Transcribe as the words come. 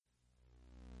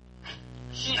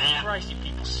Christ, you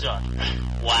people suck.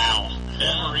 Wow.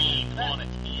 Wolverine on it.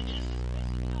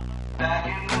 Back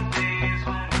in the days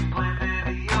when we played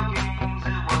video games,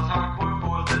 it was hardcore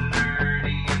for the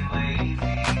nerdy and lazy.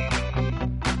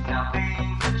 Now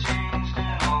things have changed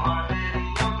and all our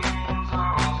video games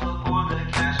are also for the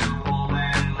casual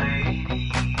and lady.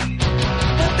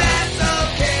 But that's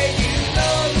okay, you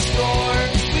know the score.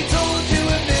 We told you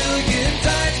a million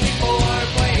times before.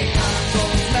 Playing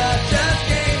consoles, not just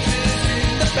games, is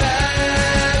in the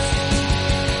past.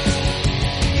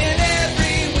 And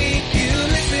every week you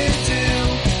listen to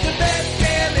the best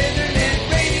damn internet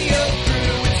radio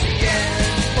crew. It's the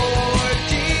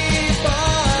N4G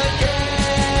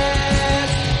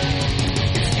podcast.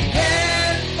 It's the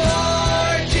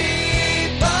N4G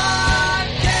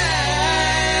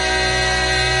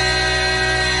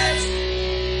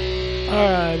podcast.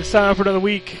 Alright, it's time for another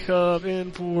week of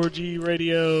N4G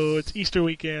Radio. It's Easter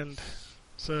weekend.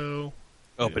 So,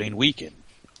 Opening weekend.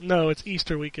 no, it's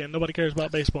Easter weekend. Nobody cares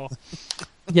about baseball.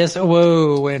 Yes.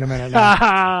 Whoa. Wait a minute.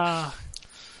 now.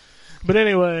 But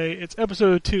anyway, it's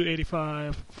episode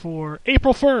 285 for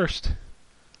April 1st.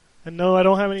 And no, I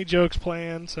don't have any jokes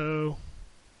planned, so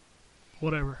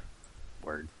whatever.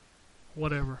 Word.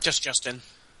 Whatever. Just Justin.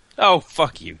 Oh,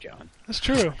 fuck you, John. That's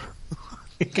true.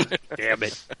 Damn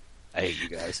it. I hate you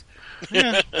guys.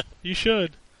 Yeah, you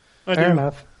should. I Fair do.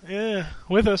 enough. Yeah,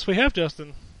 with us we have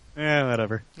Justin. Yeah,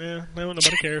 whatever. Yeah, no,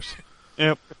 nobody cares.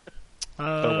 Yep.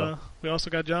 Uh, we also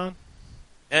got John,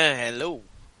 Hello.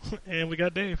 and we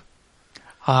got Dave.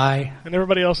 Hi. And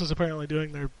everybody else is apparently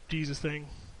doing their Jesus thing.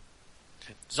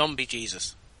 Zombie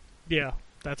Jesus. Yeah,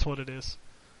 that's what it is.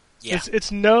 Yeah.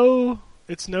 It's no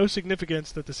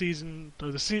significance that the season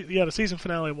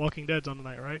finale of Walking Dead's on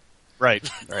tonight, right? Right.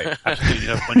 Absolutely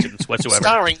no coincidence whatsoever.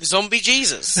 Starring Zombie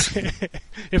Jesus.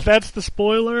 If that's the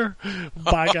spoiler,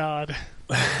 by God,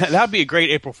 That would be a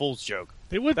great April Fool's joke.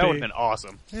 it would That be. would have been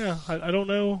awesome. Yeah, I don't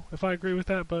know if I agree with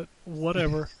that, but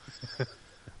whatever.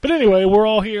 But anyway, we're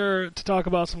all here to talk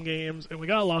about some games, and we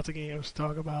got lots of games to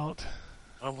talk about.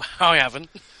 Oh, I haven't.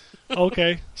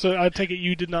 Okay, so I take it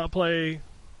you did not play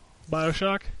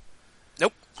BioShock?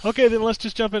 Nope. Okay, then let's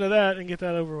just jump into that and get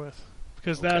that over with.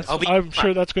 Because I'm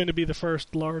sure that's going to be the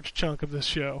first large chunk of this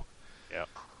show. Yeah.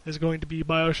 Is going to be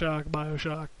BioShock.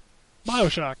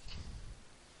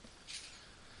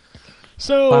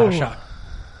 So, BioShock.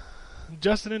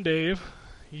 Justin and Dave,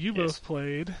 you Yes. both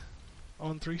played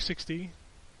on 360.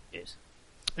 Yes.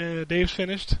 Dave's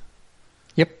finished.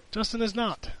 Yep. Justin is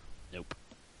not. Nope.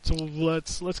 So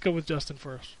let's go with Justin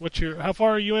first. How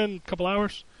far are you in? A couple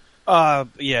hours?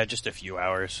 Yeah, just a few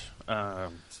hours.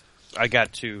 I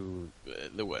got to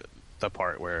the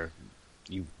part where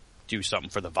you do something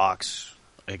for the Vox.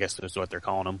 I guess that's what they're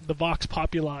calling them. The Vox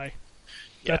Populi.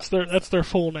 Yeah. That's their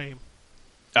full name.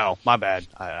 Oh, my bad.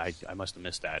 I must have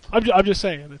missed that. I'm just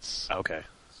saying it's. Okay.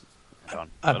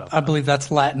 I believe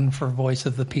that's Latin for voice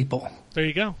of the people. There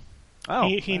you go. Oh,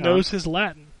 He hang knows his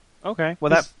Latin. on. Okay.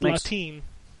 Well, His that makes Latin.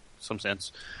 some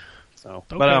sense. So,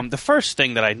 Okay. but the first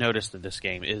thing that I noticed in this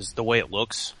game is the way it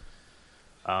looks.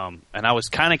 And I was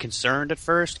kind of concerned at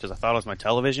first because I thought it was my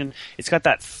television. It's got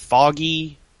that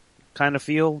foggy kind of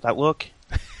feel, that look.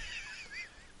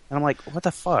 And I'm like, what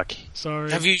the fuck?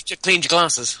 Sorry. Have you cleaned your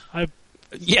glasses?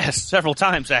 Yes, several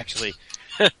times actually.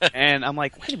 And I'm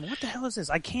like, wait a minute, what the hell is this?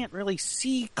 I can't really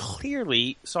see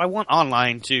clearly. So I went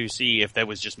online to see if that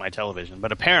was just my television.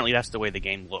 But apparently that's the way the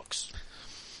game looks.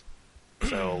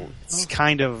 So it's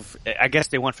kind of, I guess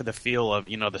they went for the feel of,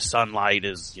 the sunlight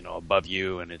is, above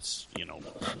you and it's,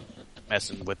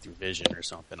 messing with your vision or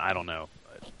something. I don't know.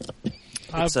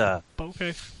 But it's,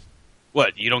 Okay.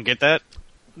 what, you don't get that?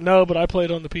 No, but I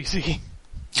played on the PC.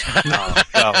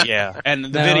 Oh, yeah. And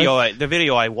the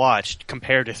video I watched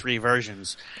compared to 3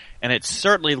 versions, and it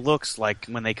certainly looks like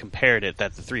when they compared it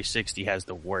that the 360 has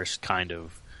the worst kind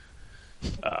of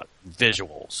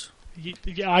visuals.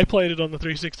 Yeah, I played it on the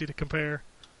 360 to compare.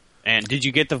 And did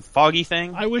you get the foggy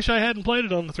thing? I wish I hadn't played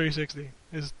it on the 360.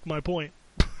 Is my point.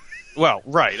 Well,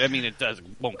 right. I mean, it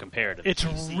won't compare to the It's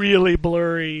PC. really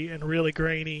blurry and really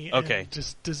grainy. Okay. And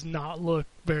just does not look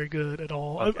very good at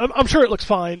all. Okay. I'm sure it looks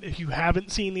fine if you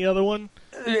haven't seen the other one.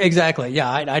 Exactly. Yeah,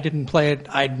 I didn't play it.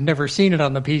 I'd never seen it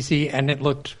on the PC, and it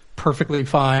looked perfectly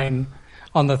fine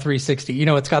on the 360.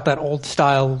 It's got that old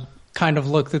style kind of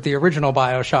look that the original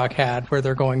BioShock had, where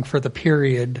they're going for the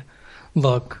period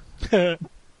look. But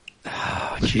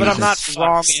I'm not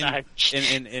wrong Fuck's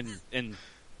in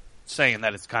saying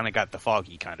that it's kind of got the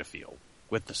foggy kind of feel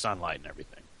with the sunlight and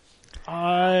everything.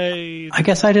 I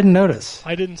guess I didn't notice.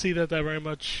 I didn't see that very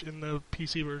much in the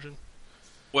PC version.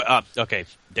 Well, okay,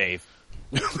 Dave.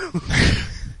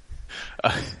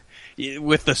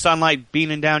 with the sunlight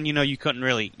beaming down, you couldn't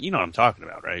really, you know what I'm talking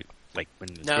about, right? Like when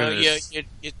No,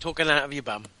 you're talking out of your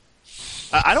bum.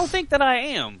 I don't think that I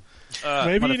am.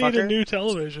 Maybe you need a motherfucker. new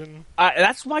television.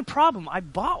 That's my problem. I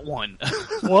bought one.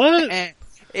 What? And,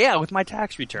 yeah, with my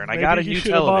tax return, I Maybe got a you new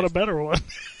should have bought a television. better one.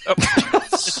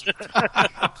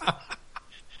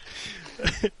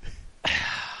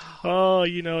 Oh,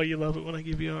 you love it when I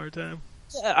give you a hard time.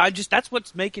 Yeah, that's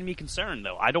what's making me concerned,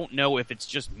 though. I don't know if it's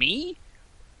just me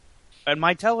and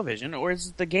my television, or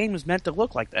is the game is meant to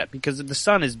look like that because the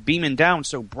sun is beaming down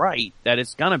so bright that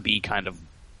it's gonna be kind of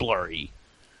blurry.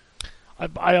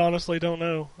 I honestly don't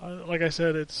know. Like I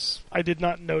said, I did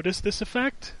not notice this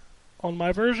effect on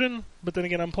my version, but then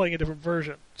again, I'm playing a different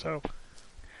version, so.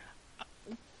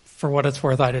 For what it's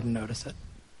worth, I didn't notice it.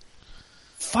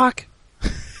 Fuck.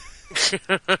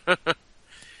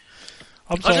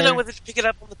 I'm I sorry. don't know whether to pick it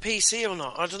up on the PC or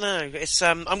not. I don't know. It's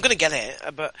I'm going to get it,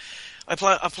 but I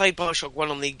played BioShock 1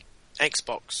 on the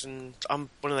Xbox, and I'm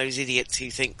one of those idiots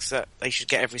who thinks that they should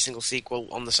get every single sequel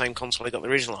on the same console they got the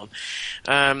original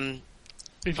on.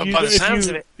 If By you, the if sounds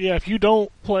you- of it. Yeah, if you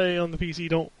don't play on the PC,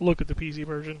 don't look at the PC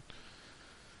version.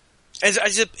 Is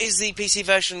the PC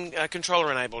version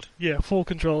controller enabled? Yeah, full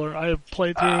controller. I have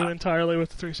played through entirely with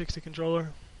the 360 controller.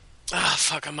 Ah,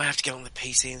 fuck! I might have to get on the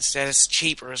PC instead. It's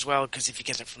cheaper as well because if you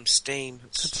get it from Steam,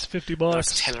 It's it's $50.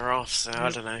 nice tenner off. So I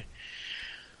don't know.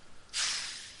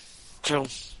 Cool.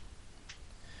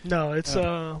 No, it's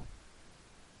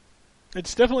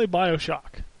definitely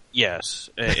BioShock. Yes,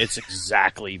 it's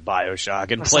exactly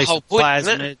BioShock. In That's the place whole of point,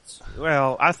 isn't plasmids,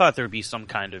 well, I thought there would be some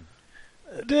kind of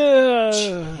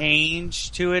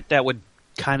change to it that would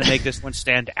kind of make this one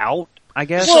stand out, I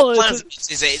guess. Well, it's a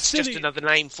Plasmids, is it? It's just city- another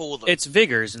name for them. It's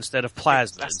Vigors instead of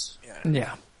plasmids. That's- yeah.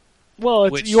 Yeah. Well,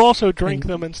 Which- you also drink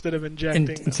them instead of injecting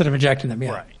them. Instead of injecting them,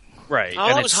 yeah. Right, Oh,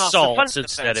 and that it's was half the salts fun of the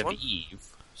instead first of one. Eve.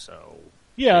 So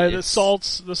Yeah,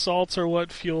 It's- the salts are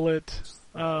what fuel it.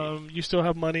 You still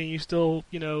have money. You still,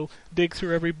 dig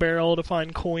through every barrel to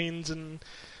find coins and,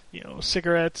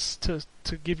 cigarettes to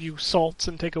give you salts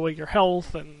and take away your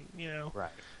health, and right.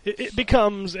 it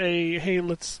becomes a hey,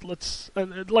 let's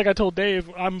like I told Dave,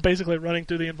 I'm basically running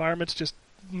through the environments just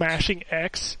mashing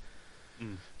X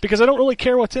because I don't really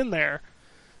care what's in there.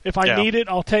 If I Yeah. need it,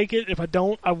 I'll take it. If I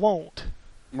don't, I won't.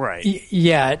 Right.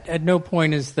 Yeah, at no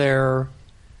point is there,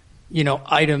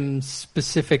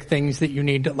 item-specific things that you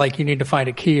need to find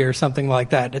a key or something like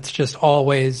that. It's just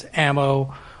always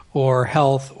ammo or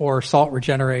health or salt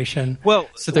regeneration. Well,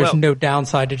 so there's no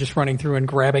downside to just running through and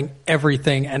grabbing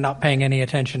everything and not paying any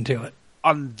attention to it.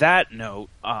 On that note,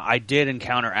 I did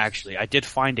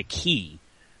find a key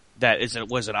that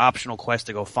was an optional quest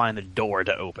to go find the door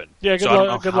to open. Yeah, good So I don't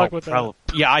luck- know good how luck with that.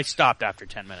 Yeah, I stopped after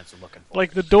 10 minutes of looking for it.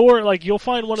 Like the door, you'll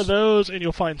find one of those, and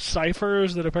you'll find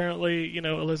ciphers that apparently,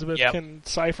 Elizabeth Yep. can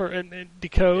cipher and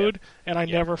decode. And I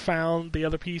Yep. never found the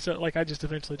other piece. I just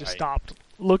eventually just Right. stopped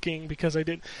looking because I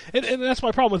didn't. And that's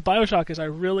my problem with BioShock is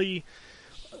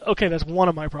that's one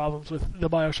of my problems with the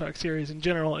BioShock series in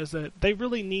general is that they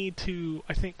really need to,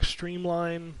 I think,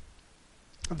 streamline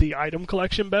the item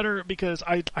collection better because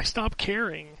I stop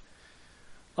caring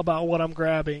about what I'm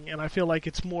grabbing, and I feel like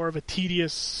it's more of a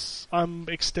tedious. I'm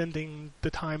extending the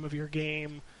time of your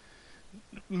game,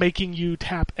 making you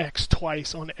tap X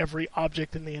twice on every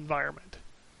object in the environment.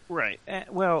 Right.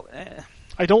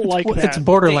 I don't like that. It's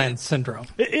Borderlands syndrome.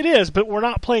 It is, but we're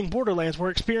not playing Borderlands. We're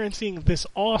experiencing this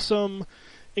awesome,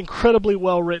 incredibly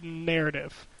well written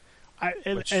narrative,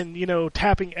 and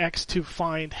tapping X to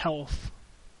find health.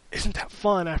 Isn't that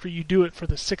fun after you do it for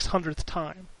the 600th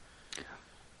time?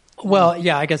 Well,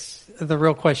 yeah, I guess the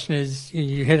real question is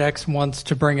you hit X once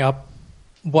to bring up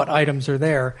what items are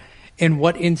there. In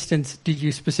what instance did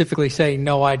you specifically say,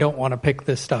 no, I don't want to pick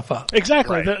this stuff up?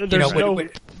 Exactly. Right.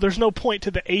 There's no point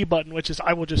to the A button, which is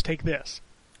I will just take this.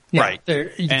 Yeah, Right.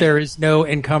 There is no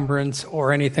encumbrance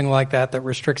or anything like that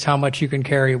restricts how much you can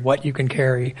carry, what you can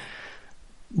carry.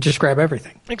 Just grab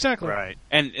everything. Exactly. Right.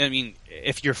 And, I mean,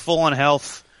 if you're full on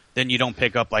health, then you don't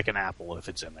pick up, an apple if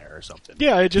it's in there or something.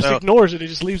 Yeah, it just So- ignores it. It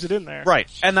just leaves it in there. Right.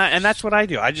 And that's what I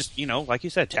do. I just, like you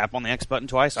said, tap on the X button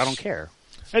twice. I don't care.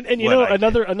 And What I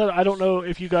another I don't know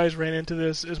if you guys ran into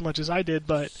this as much as I did,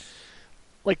 but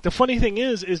the funny thing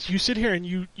is you sit here and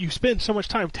you spend so much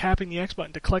time tapping the X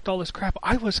button to collect all this crap.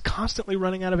 I was constantly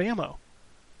running out of ammo.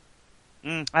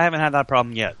 I haven't had that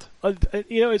problem yet.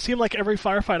 It seemed like every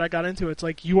firefight I got into, it's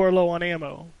like you are low on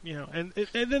ammo. And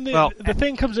then the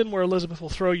thing comes in where Elizabeth will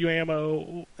throw you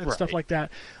ammo and stuff Right. like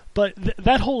that. But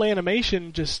that whole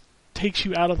animation just takes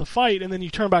you out of the fight, and then you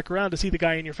turn back around to see the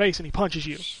guy in your face, and he punches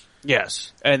you.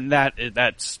 Yes. And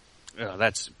that's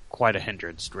quite a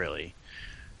hindrance, really.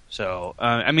 So,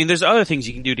 I mean, there's other things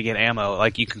you can do to get ammo.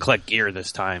 Like, you can collect gear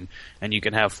this time, and you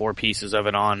can have 4 pieces of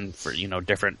it on for,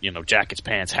 different, jackets,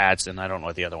 pants, hats, and I don't know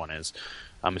what the other one is.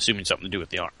 I'm assuming something to do with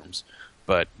the arms.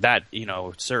 But that,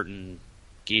 certain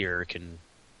gear can...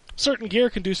 Certain gear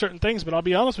can do certain things, but I'll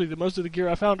be honest with you, most of the gear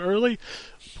I found early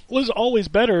was always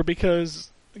better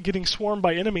because getting swarmed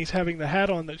by enemies, having the hat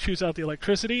on that shoots out the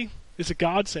electricity is a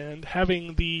godsend.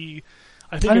 Having the...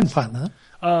 I didn't find that.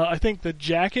 I think the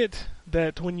jacket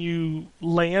that when you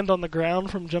land on the ground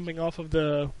from jumping off of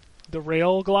the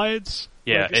rail glides,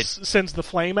 it sends the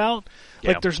flame out.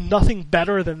 Yeah. Like, there's nothing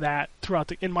better than that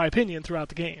in my opinion, throughout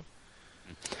the game.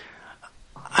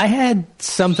 I had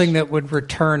something that would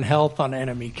return health on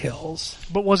enemy kills.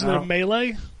 But wasn't it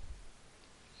melee?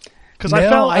 Because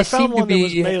No, I found one that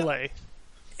was be- melee,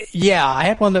 Yeah, I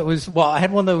had one that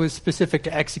was specific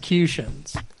to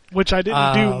executions. which I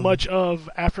didn't do much of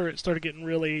after it started getting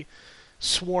really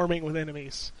swarming with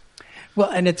enemies. Well,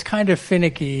 and it's kind of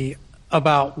finicky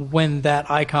about when that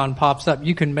icon pops up.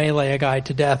 You can melee a guy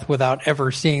to death without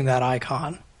ever seeing that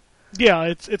icon. Yeah,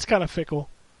 it's kind of fickle.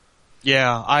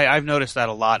 Yeah, I've noticed that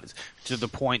a lot, to the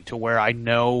point to where I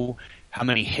know how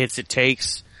many hits it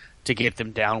takes to get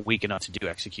them down weak enough to do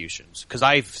executions. Because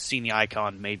I've seen the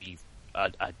icon maybe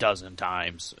a dozen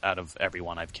times out of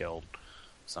everyone I've killed.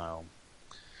 So,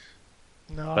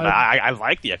 No, but I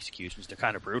like the executions. They're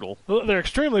kind of brutal. they're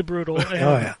extremely brutal. And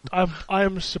Oh, yeah.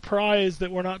 I'm surprised that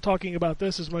we're not talking about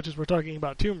this as much as we're talking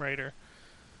about Tomb Raider.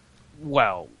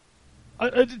 Well,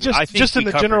 Just think in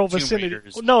we the general covered Tomb vicinity.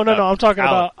 Raiders No. I'm talking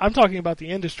out. about the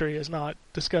industry is not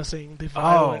discussing the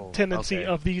violent tendency okay.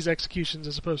 of these executions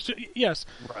as opposed to yes.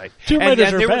 right. Tomb And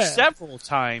Raiders are there were bad. several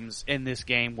times in this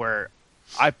game where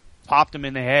I popped him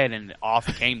in the head and off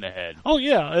came the head. Oh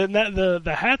yeah, and that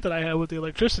the hat that I had with the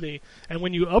electricity, and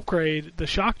when you upgrade the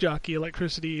shock jockey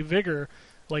electricity vigor,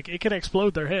 like it can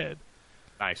explode their head.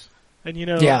 Nice. And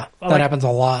Yeah, that happens a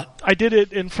lot. I did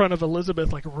it in front of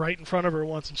Elizabeth, like right in front of her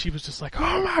once, and she was just like,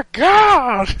 "Oh my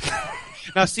god!"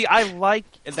 Now, see, I like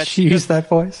that She used that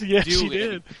voice? Yeah, do she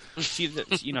it.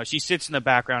 did. She sits in the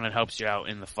background and helps you out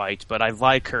in the fights, but I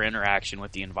like her interaction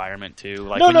with the environment too.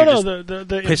 Like No, when no, you're no. just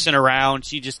The pissing around,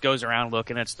 she just goes around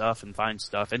looking at stuff and finds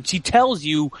stuff, and she tells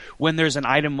you when there's an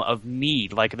item of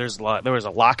need. Like there was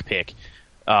a lockpick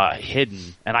hidden,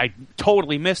 and I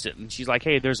totally missed it. And she's like,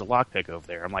 "Hey, there's a lockpick over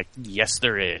there." I'm like, "Yes,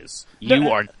 there is. You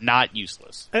are not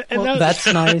useless." and Well, that's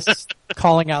nice.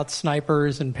 Calling out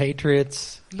snipers and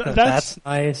patriots. That's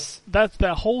nice. That's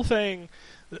that whole thing.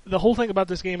 The whole thing about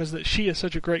this game is that she is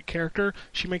such a great character.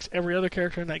 She makes every other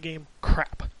character in that game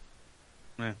crap.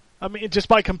 Yeah. I mean, just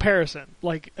by comparison.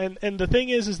 Like, and the thing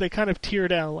is they kind of tear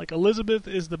down. Like, Elizabeth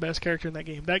is the best character in that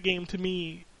game. That game, to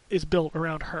me, is built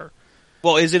around her.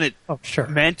 Well, isn't it Oh, sure.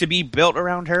 meant to be built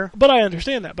around her? But I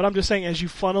understand that. But I'm just saying, as you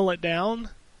funnel it down,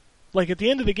 like, at the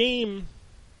end of the game,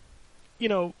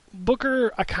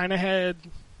 Booker, I kind of had,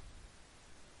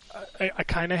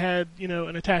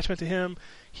 an attachment to him.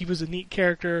 He was a neat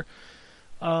character.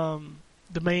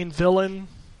 The main villain,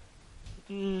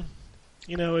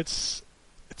 it's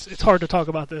hard to talk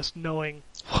about this knowing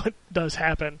what does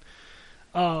happen.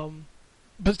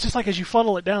 But it's just like as you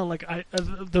funnel it down, like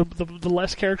the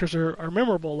less characters are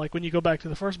memorable. Like when you go back to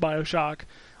the first BioShock,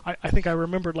 I think I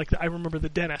remembered I remember the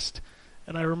dentist,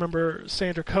 and I remember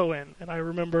Sandra Cohen, and I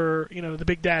remember the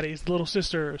Big Daddies, the Little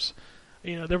Sisters.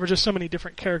 There were just so many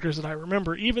different characters that I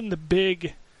remember. Even the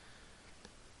big.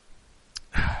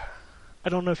 I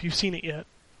don't know if you've seen it yet.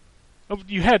 Oh,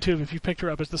 you had to if you picked her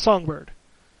up as the Songbird.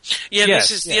 Yeah, Yes,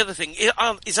 this is the other thing.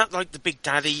 Is that like the big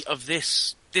daddy of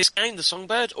this game, the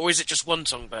Songbird, or is it just one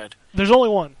Songbird? There's only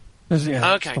one.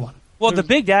 Yeah, Okay. that's the one. Well, the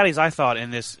big daddies I thought in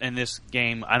this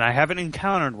game, and I haven't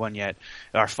encountered one yet,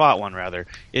 or fought one rather,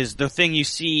 is the thing you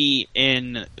see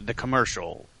in the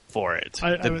commercial for it.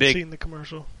 I haven't seen the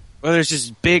commercial. Well, there's this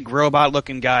big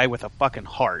robot-looking guy with a fucking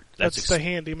heart. That's the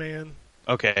handyman.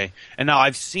 Okay, and now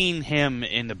I've seen him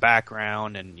in the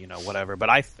background and whatever, but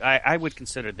I would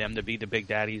consider them to be the big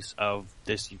daddies of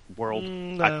this world.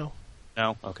 No.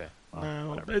 No, okay.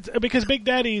 No, it's because Big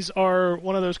Daddies are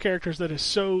one of those characters that is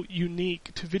so unique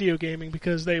to video gaming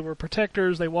because they were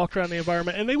protectors, they walked around the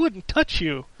environment, and they wouldn't touch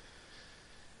you.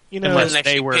 Unless Unless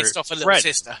they you were pissed off a little Fred.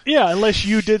 sister. Yeah, unless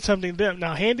you did something to them.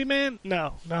 Now, Handyman?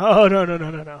 No.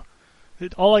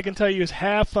 All I can tell you is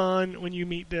have fun when you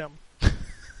meet them.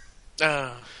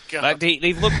 Oh, God. But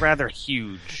they look rather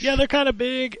huge. Yeah, they're kind of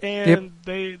big, and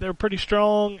they're pretty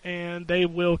strong, and they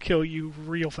will kill you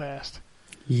real fast.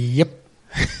 Yep.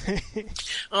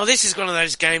 Oh, this is one of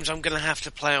those games I'm going to have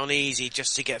to play on easy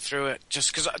just to get through it.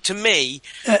 Just because, to me,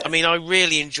 I mean, I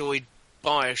really enjoyed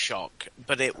BioShock,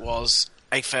 but it was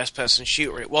a first-person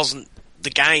shooter. It wasn't the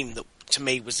game that, to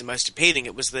me, was the most appealing.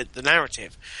 It was the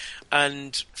narrative.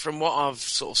 And from what I've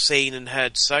sort of seen and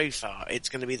heard so far, it's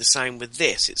going to be the same with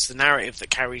this. It's the narrative that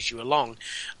carries you along.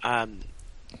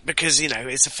 Because,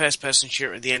 it's a first-person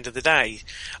shooter at the end of the day.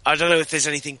 I don't know if there's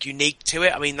anything unique to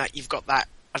it. I mean, that you've got that,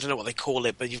 I don't know what they call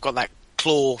it, but you've got that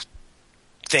claw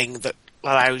thing that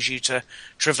allows you to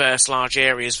traverse large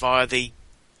areas via the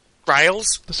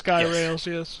rails. The sky rails,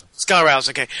 yes. Sky rails,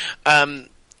 okay.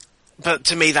 But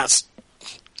to me, that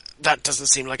doesn't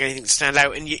seem like anything to stand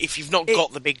out. And if you've not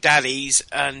got the big daddies,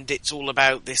 and it's all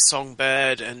about this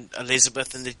Songbird and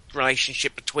Elizabeth and the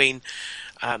relationship between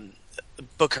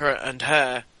Booker and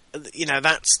her,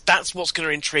 that's what's going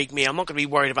to intrigue me. I'm not going to be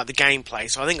worried about the gameplay,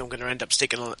 so I think I'm going to end up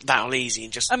sticking that on easy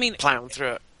and just plowing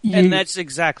through it. And that's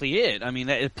exactly it. I mean,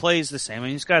 it plays the same. I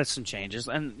mean, it's got some changes.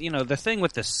 And, the thing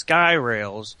with the sky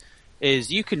rails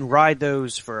is you can ride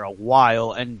those for a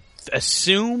while and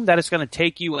assume that it's going to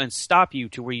take you and stop you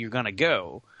to where you're going to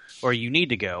go or you need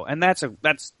to go. And that's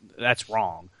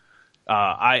wrong.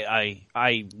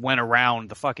 I went around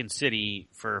the fucking city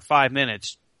for 5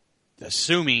 minutes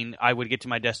assuming I would get to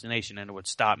my destination and it would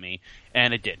stop me,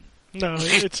 and it didn't. No,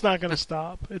 it's not going to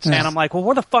stop. And I'm like, well,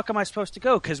 where the fuck am I supposed to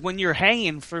go? Because when you're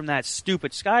hanging from that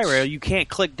stupid sky rail, you can't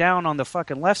click down on the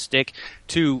fucking left stick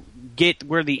to get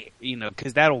where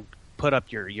because that'll put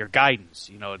up your guidance,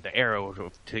 the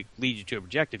arrow to lead you to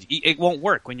objectives. It won't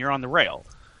work when you're on the rail.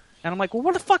 And I'm like, well,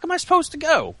 where the fuck am I supposed to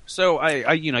go? So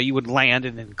I you would land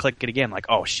and then click it again, like,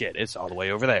 oh shit, it's all the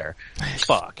way over there.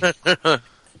 Fuck.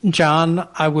 John,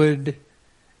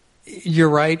 you're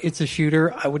right, it's a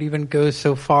shooter. I would even go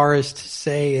so far as to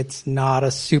say it's not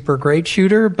a super great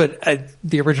shooter, but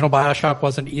the original BioShock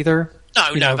wasn't either.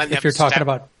 No, if you're talking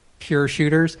about pure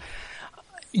shooters,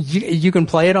 you can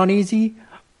play it on easy,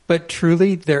 but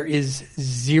truly there is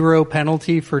zero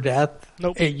penalty for death.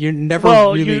 Nope. You never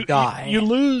really die. You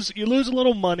lose a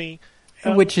little money,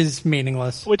 which is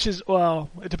meaningless. Which is,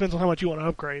 it depends on how much you want to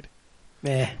upgrade.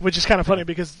 Which is kind of funny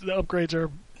because the upgrades are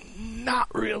not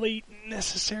really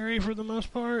necessary for the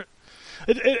most part,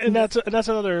 and that's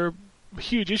another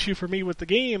huge issue for me with the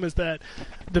game is that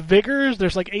the vigors,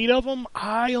 there's like 8 of them.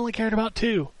 I only cared about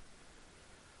 2.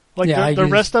 Like the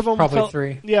rest of them probably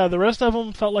 3. Yeah, the rest of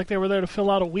them felt like they were there to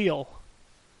fill out a wheel.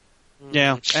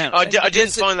 Yeah, I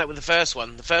didn't find that with the first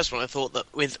one. The first one, I thought that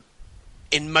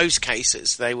in most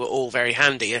cases they were all very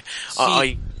handy.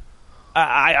 I'm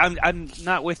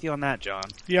not with you on that, John.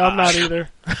 Yeah, I'm not either.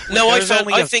 No,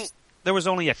 I think there was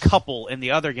only a couple in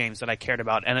the other games that I cared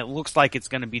about, and it looks like it's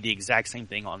going to be the exact same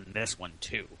thing on this one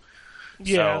too.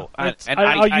 Yeah, so,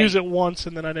 I'll use it once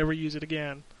and then I never use it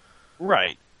again.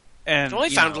 Right. And I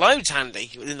found loads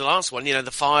handy in the last one.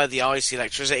 The fire, the ice, the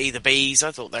electricity, the bees.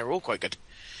 I thought they were all quite good.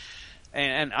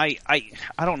 And I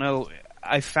don't know.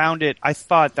 I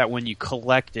thought that when you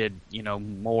collected,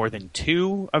 more than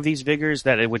 2 of these vigors,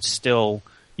 that it would still,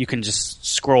 you can just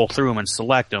scroll through them and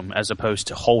select them as opposed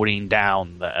to holding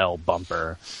down the L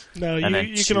bumper. No,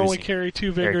 you can only carry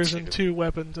 2 vigors and 2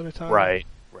 weapons at a time. Right.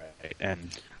 And,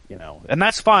 and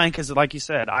that's fine because like you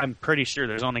said, I'm pretty sure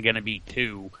there's only going to be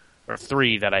 2 or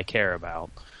 3 that I care about.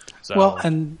 So. Well,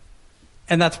 and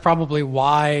that's probably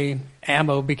why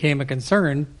ammo became a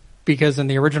concern, because in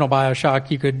the original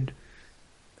BioShock you could,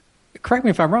 correct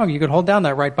me if I'm wrong, you could hold down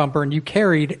that right bumper and you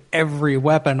carried every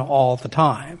weapon all the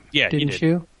time. Yeah, didn't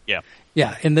you? Yeah.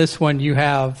 Yeah, in this one you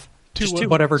have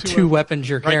two weapons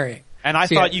you're carrying. And I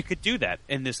thought you could do that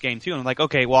in this game too. And I'm like,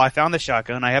 okay, well I found the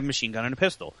shotgun, I have a machine gun and a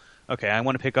pistol. Okay, I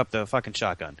want to pick up the fucking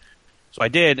shotgun. So I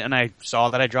did, and I saw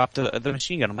that I dropped the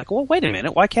machine gun. I'm like, well, wait a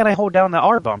minute, why can't I hold down the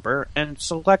R bumper and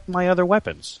select my other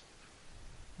weapons?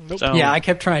 Nope. So, yeah, I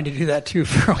kept trying to do that too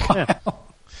for a while. Yeah.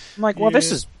 I'm like, well,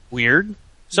 this is weird.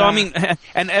 So, I mean,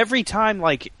 and every time,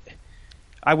 like,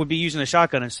 I would be using a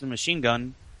shotgun instead of a machine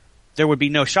gun, there would be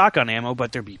no shotgun ammo,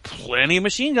 but there'd be plenty of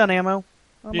machine gun ammo.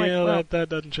 I'm like, well, that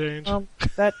doesn't change.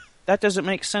 That doesn't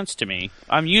make sense to me.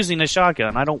 I'm using a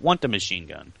shotgun. I don't want the machine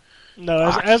gun. No,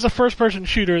 as a first-person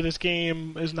shooter, this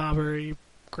game is not very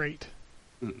great.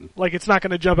 Mm-mm. Like, it's not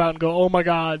going to jump out and go, oh my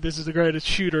god, this is the greatest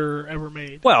shooter ever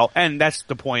made. Well, and that's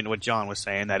the point of what John was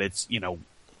saying, that it's,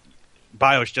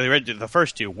 BioShock, the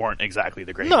first 2 weren't exactly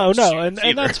the greatest. No, and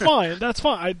that's fine. That's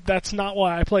fine. That's not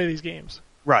why I play these games.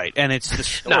 Right, and it's the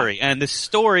story. And the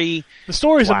story... The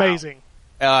story's amazing.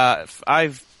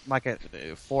 I've,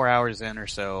 4 hours in or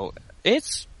so,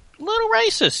 it's a little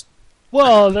racist.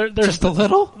 Well, there's just a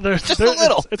little. Just a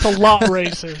little. It's a lot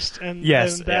racist, and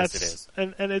yes, and that's, yes, it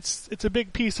is. And it's a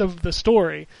big piece of the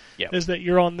story. Yep. Is that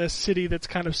you're on this city that's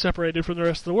kind of separated from the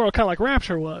rest of the world, kind of like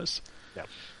Rapture was. Yep.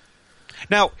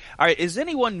 Now, all right, is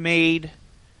anyone made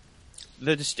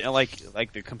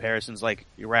like the comparisons, like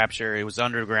Rapture, it was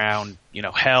underground.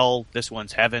 Hell. This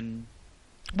one's heaven.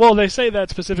 Well, they say that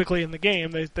specifically in the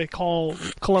game. They call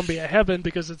Columbia heaven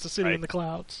because it's a city Right. in the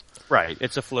clouds. Right.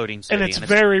 It's a floating city, And it's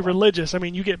very religious. I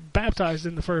mean, you get baptized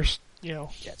in the first,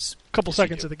 Yes. couple Yes, you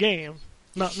seconds do. of the game.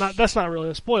 Not that's not really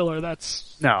a spoiler.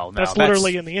 That's No, that's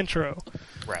literally in the intro.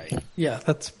 right. Yeah,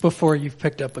 that's before you've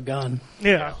picked up a gun.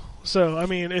 Yeah. So I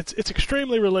mean, it's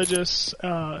extremely religious.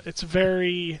 It's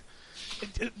very.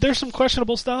 There's some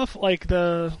questionable stuff, like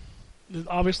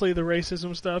obviously the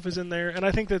racism stuff is in there, and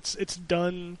I think it's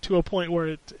done to a point where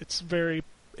it's very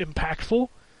impactful.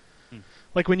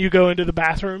 Like when you go into the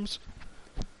bathrooms,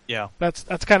 Yeah. that's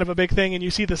kind of a big thing, and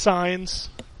you see the signs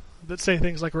that say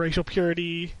things like racial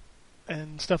purity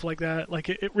and stuff like that. Like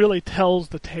it really tells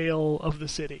the tale of the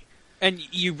city. And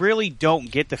you really don't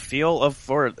get the feel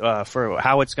for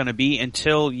how it's going to be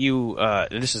until you.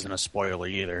 This isn't a spoiler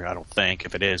either, I don't think.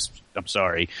 If it is, I'm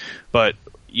sorry, but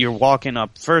you're walking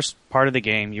up. First part of the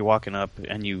game, you're walking up,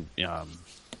 and you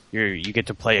get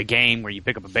to play a game where you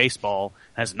pick up a baseball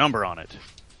that has a number on it,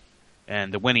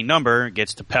 and the winning number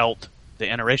gets to pelt the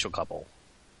interracial couple.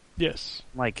 Yes.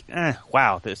 I'm like,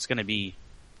 wow,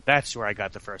 that's where I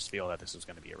got the first feel that this was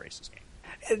going to be a racist game.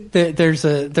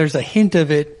 There's a hint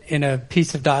of it in a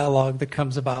piece of dialogue that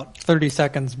comes about 30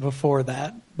 seconds before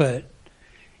that, but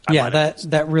yeah,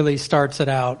 that really starts it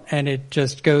out, and it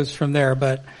just goes from there.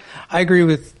 But I agree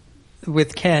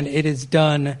with Ken. It is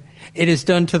done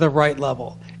to the right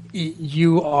level.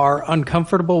 You are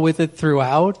uncomfortable with it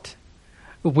throughout,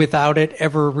 without it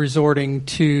ever resorting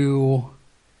to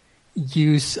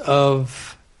use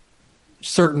of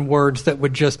certain words that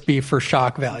would just be for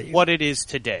shock value. What it is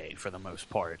today, for the most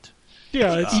part.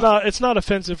 Yeah, it's not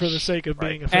offensive for the sake of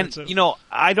being offensive. And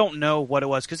I don't know what it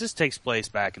was because this takes place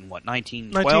back in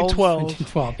 1912.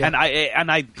 1912. Yeah.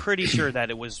 And I'm pretty sure that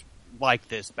it was like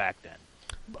this back then.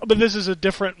 But this is a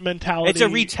different mentality. It's a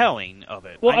retelling of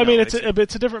it. Well, I know, mean, it's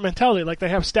a different mentality. Like they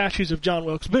have statues of John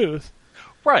Wilkes Booth,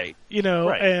 right. right.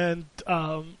 Right. And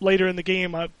later in the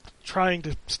game, I'm trying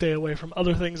to stay away from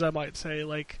other things I might say.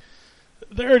 Like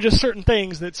there are just certain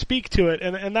things that speak to it,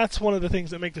 and that's one of the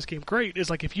things that make this game great. Is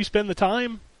like if you spend the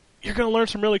time, you're going to learn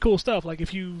some really cool stuff. Like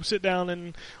if you sit down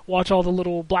and watch all the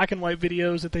little black and white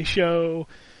videos that they show.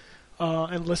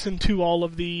 And listen to all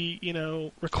of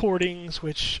the, recordings,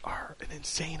 which are an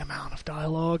insane amount of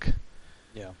dialogue.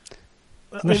 Yeah.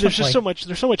 I mean, there's so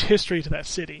much history to that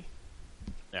city.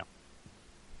 Yeah.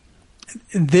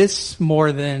 This,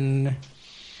 more than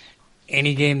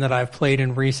any game that I've played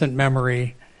in recent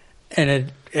memory,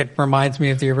 and it reminds me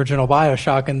of the original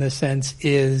BioShock in this sense,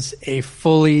 is a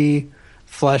fully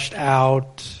fleshed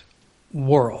out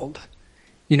world.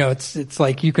 It's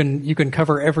like you can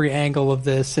cover every angle of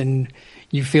this, and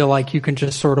you feel like you can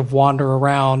just sort of wander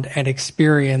around and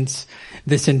experience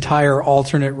this entire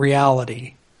alternate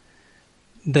reality.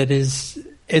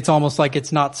 It's almost like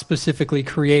it's not specifically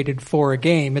created for a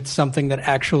game. It's something that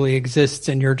actually exists,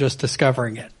 and you're just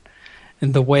discovering it.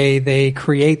 And the way they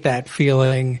create that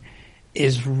feeling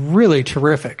is really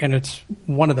terrific, and it's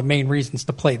one of the main reasons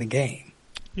to play the game.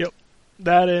 Yep.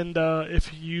 That, and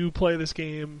if you play this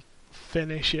game,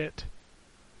 finish it.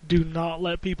 Do not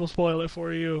let people spoil it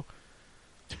for you.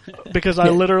 Because I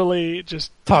literally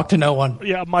just talk to no one.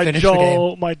 Yeah, my Finish the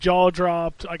game. jaw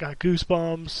dropped. I got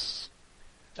goosebumps.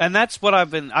 And that's what I've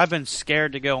been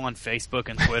scared to go on Facebook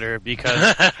and Twitter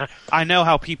because I know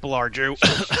how people are, Drew.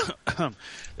 Spoil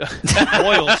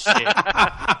shit.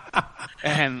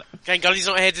 And thank God he's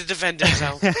not here to defend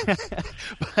himself.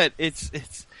 But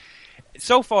it's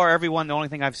so far, the only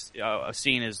thing I've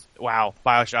seen is, wow,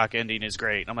 BioShock ending is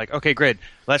great. I'm like, okay, Grid,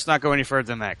 let's not go any further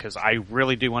than that, because I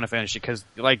really do want to finish it, because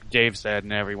like Dave said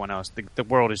and everyone else, the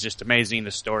world is just amazing,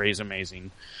 the story is amazing.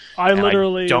 I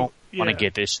literally don't want to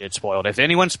get this shit spoiled. If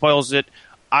anyone spoils it,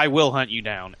 I will hunt you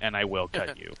down, and I will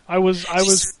cut you. I was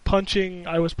punching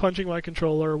my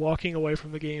controller, walking away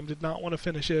from the game, did not want to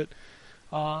finish it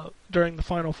during the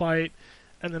final fight.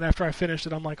 And then after I finished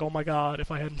it, I'm like, oh my God, if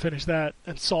I hadn't finished that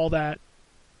and saw that,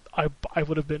 I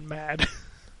would have been mad.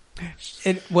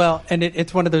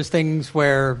 It's one of those things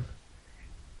where,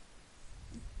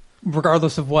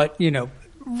 regardless of what,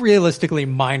 realistically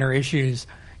minor issues,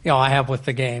 I have with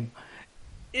the game,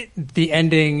 the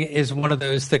ending is one of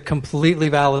those that completely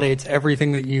validates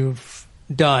everything that you've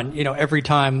done. Every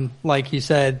time, like you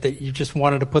said, that you just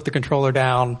wanted to put the controller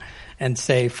down and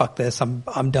say, fuck this,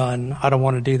 I'm done. I don't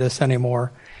want to do this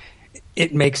anymore.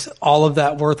 It makes all of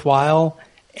that worthwhile.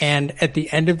 And at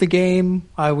the end of the game,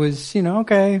 I was,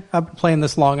 okay, I've been playing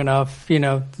this long enough.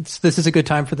 This is a good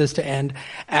time for this to end.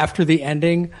 After the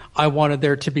ending, I wanted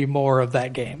there to be more of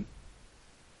that game.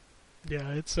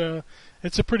 Yeah, it's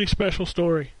a pretty special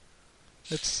story.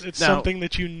 It's Now- something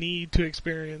that you need to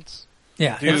experience.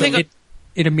 Yeah, Dude.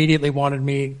 it immediately wanted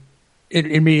me. It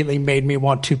immediately made me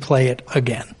want to play it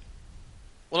again.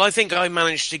 Well, I think I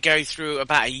managed to go through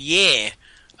about a year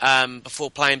before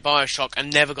playing Bioshock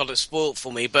and never got it spoilt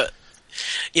for me. But,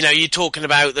 you know, you're talking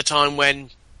about the time when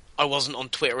I wasn't on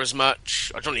Twitter as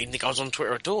much. I don't even think I was on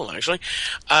Twitter at all, actually.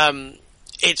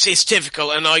 It's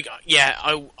difficult, and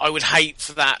I would hate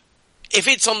for that. If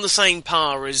it's on the same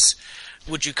par as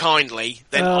Would You Kindly,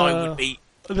 then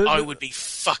I would be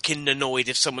fucking annoyed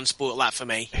if someone spoiled that for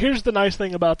me. Here's the nice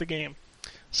thing about the game.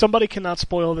 Somebody cannot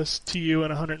spoil this to you in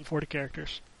 140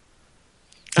 characters.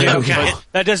 Okay. But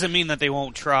that doesn't mean that they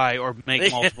won't try or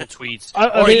make multiple tweets I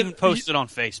or mean, even post it on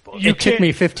Facebook. You It took can't-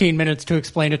 me 15 minutes to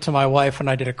explain it to my wife, and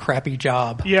I did a crappy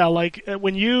job. Yeah, like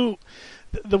when you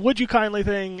the Would You Kindly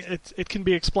thing, it can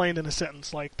be explained in a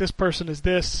sentence. Like, this person is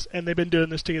this, and they've been doing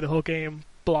this to you the whole game,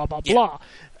 blah, blah, Yeah. blah.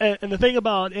 And the thing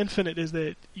about Infinite is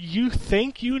that you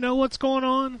think you know what's going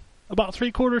on about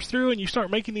 3/4 through, and you start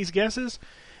making these guesses,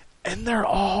 and they're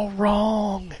all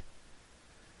wrong.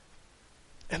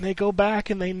 And they go back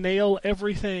and they nail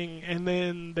everything, and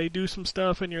then they do some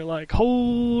stuff, and you're like,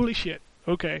 holy shit,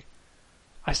 okay.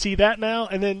 I see that now,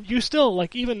 and then you still,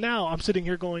 like, even now, I'm sitting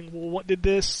here going, well, what did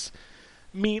this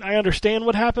mean? I understand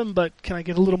what happened, but can I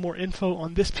get a little more info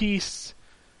on this piece?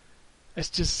 It's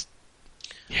just,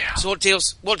 yeah. So what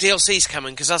DLC's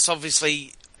coming? Because that's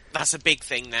a big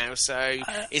thing now. So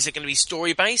is it going to be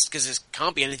story based? Because there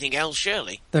can't be anything else,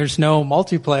 surely. There's no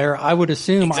multiplayer. I would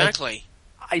assume. Exactly.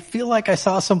 I feel like I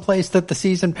saw someplace that the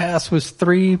season pass was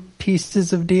 3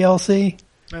 pieces of DLC.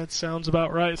 That sounds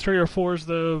about right. 3 or 4 is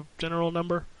the general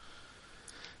number.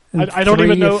 And I don't 3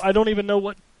 even know. if- I don't even know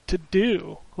what to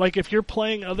do. Like, if you're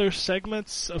playing other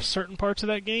segments of certain parts of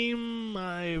that game,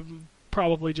 I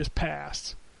probably just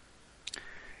pass.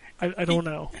 I don't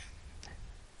know.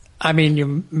 I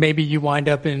mean, maybe you wind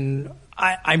up in.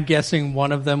 I'm guessing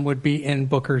one of them would be in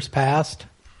Booker's Past.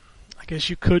 I guess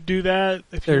you could do that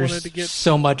if you wanted There's to get.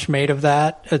 so much made of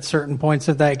that at certain points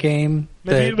of that game.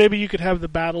 that Maybe you could have the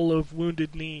Battle of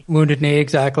Wounded Knee. Wounded Knee,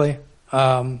 exactly.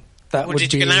 That Or would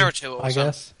did be, you get Naruto or I something?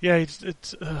 guess. Yeah,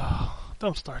 it's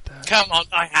don't start that. Come on,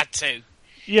 I had to.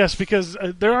 Yes, because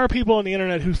there are people on the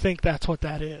internet who think that's what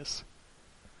that is.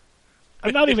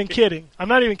 I'm not even kidding.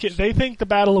 They think the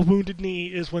Battle of Wounded Knee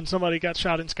is when somebody got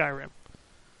shot in Skyrim.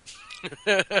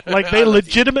 Like, they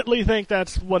legitimately think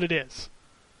that's what it is.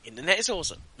 Internet is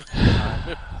awesome.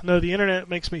 No, the internet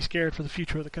makes me scared for the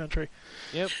future of the country.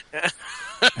 Yep.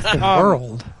 The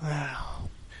world.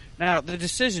 Now, the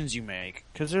decisions you make,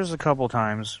 because there's a couple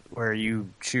times where you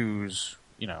choose,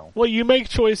 you know. Well, you make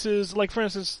choices, like, for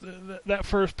instance, that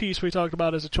first piece we talked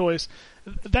about as a choice,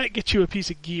 that gets you a piece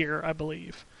of gear, I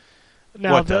believe.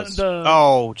 Now, What does?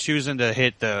 Choosing to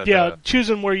hit the...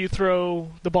 choosing where you throw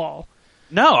the ball.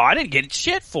 No, I didn't get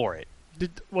shit for it.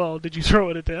 Did you throw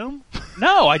it at them?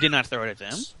 No, I did not throw it at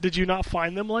them. Did you not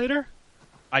find them later?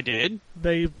 I did.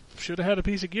 They should have had a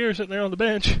piece of gear sitting there on the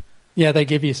bench. Yeah, they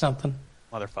give you something.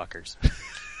 Motherfuckers.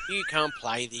 You can't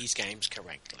play these games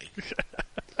correctly.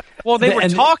 Well, they were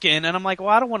And- talking, and I'm like, well,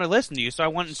 I don't want to listen to you, so I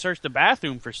went and searched the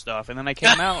bathroom for stuff, and then I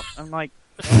came out, I'm like,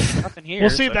 well, there's nothing here. Well,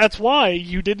 see, so- that's why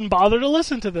you didn't bother to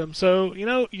listen to them. So,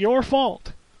 your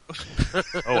fault. Oh,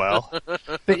 well.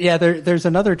 But yeah, there's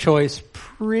another choice.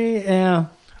 I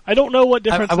don't know what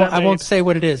difference that I won't made. say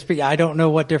what it is, but yeah, I don't know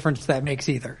what difference that makes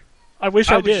either. I wish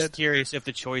I I was did. just curious if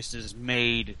the choices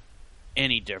made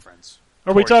any difference.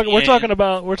 Are we towards talking? the We're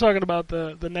end. talking about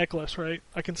the necklace, right?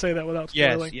 I can say that without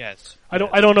Yes, spoiling. yes. I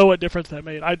don't know what difference that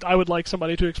made. I would like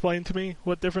somebody to explain to me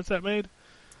what difference that made.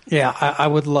 Yeah, I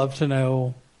would love to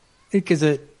know because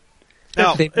It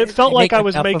felt like make I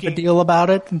was enough of making a deal about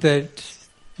it that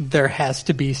there has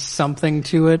to be something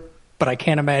to it, but I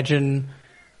can't imagine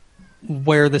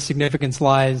where the significance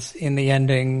lies in the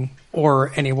ending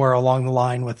or anywhere along the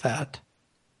line with that.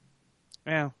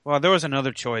 Yeah. Well, there was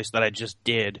another choice that I just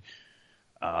did,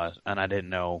 and I didn't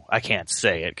know. I can't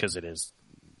say it because it is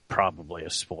probably a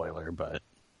spoiler, but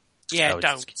Yeah, I was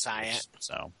don't just say curious.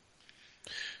 it.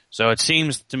 So it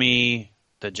seems to me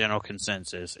the general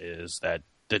consensus is that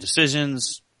the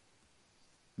decisions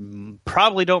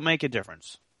probably don't make a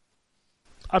difference.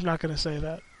 I'm not going to say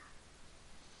that.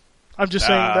 I'm just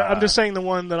saying. I'm just saying the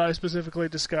one that I specifically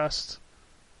discussed.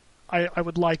 I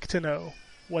would like to know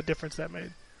what difference that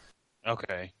made.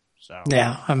 Okay. So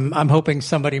Yeah, I'm hoping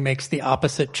somebody makes the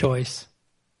opposite choice.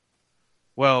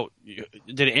 well,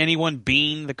 did anyone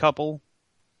bean the couple?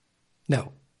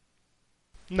 No.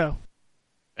 No.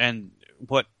 And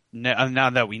what now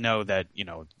that we know that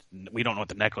we don't know what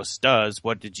the necklace does,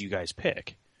 what did you guys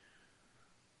pick?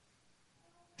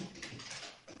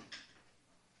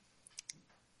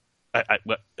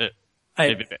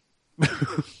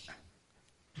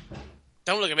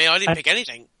 Don't look at me. I didn't pick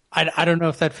anything. I don't know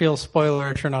if that feels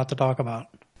spoilerish or not to talk about.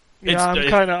 Yeah,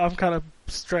 I'm kind of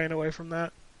straying away from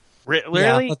that. Really?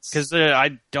 Yeah, Because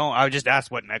I just asked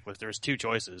what necklace. There was 2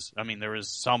 choices. I mean, there was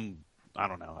some. I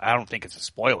don't know. I don't think it's a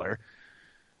spoiler.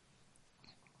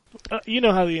 You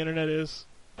know how the internet is.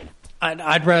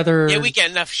 I'd rather Yeah, we get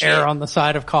enough shit. err on the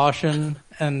side of caution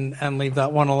and leave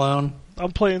that one alone.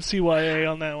 I'm playing CYA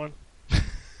on that one.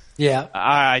 Yeah.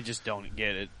 I just don't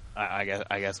get it. I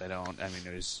guess I don't. I mean,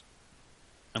 it was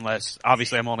unless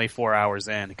obviously I'm only 4 hours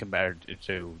in compared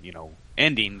to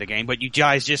ending the game. But you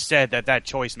guys just said that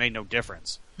choice made no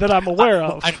difference. That I'm aware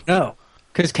of. I don't know.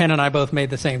 Because Ken and I both made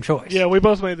the same choice. Yeah, we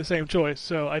both made the same choice,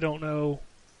 so I don't know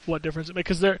what difference it makes.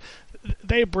 Because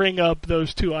they bring up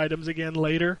those 2 items again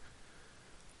later,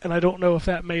 and I don't know if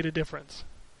that made a difference.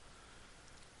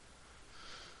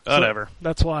 Whatever. So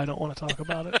that's why I don't want to talk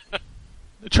about it.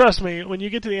 Trust me, when you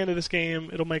get to the end of this game,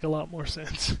 it'll make a lot more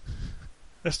sense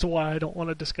as to why I don't want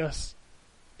to discuss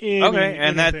Okay,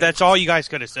 and anything. that's all you guys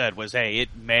could have said was, hey, it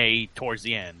may towards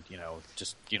the end,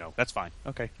 that's fine.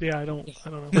 Okay. Yeah, I don't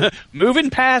know. Moving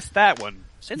past that one.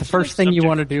 The first thing you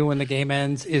want to do when the game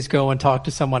ends is go and talk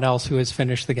to someone else who has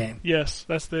finished the game. Yes,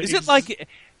 that's the...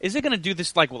 Is it going to do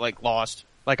this like Lost?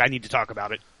 Like I need to talk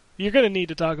about it? You're going to need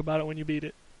to talk about it when you beat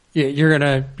it. Yeah, you're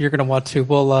gonna want to.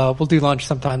 We'll do lunch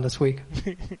sometime this week.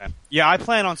 Yeah, I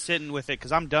plan on sitting with it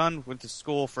because I'm done with the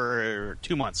school for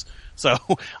 2 months. So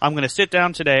I'm going to sit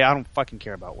down today. I don't fucking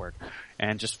care about work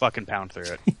and just fucking pound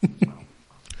through it.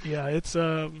 Yeah, it's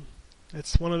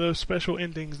one of those special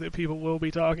endings that people will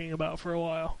be talking about for a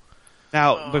while.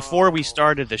 Now, before we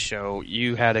started the show,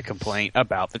 you had a complaint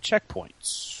about the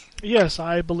checkpoints. Yes,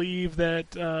 I believe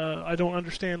that I don't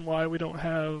understand why we don't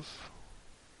have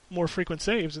more frequent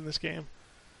saves in this game.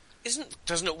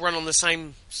 Doesn't it run on the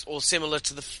same or similar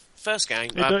to the first game?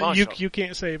 You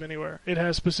can't save anywhere. It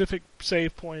has specific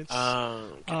save points,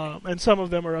 and some of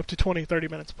them are up to 20, 30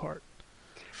 minutes apart.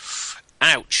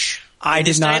 Ouch! I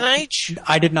This did day not. and age?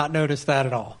 I did not notice that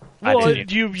at all. Well, I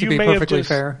didn't. you be may have perfectly just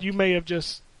fair. you may have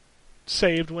just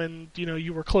saved when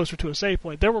you were closer to a save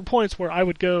point. There were points where I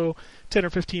would go 10 or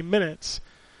 15 minutes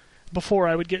before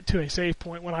I would get to a save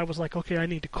point when I was like, okay, I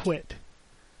need to quit.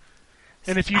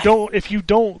 And if you don't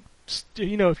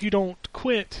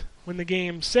quit when the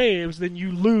game saves, then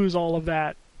you lose all of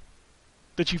that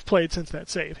you've played since that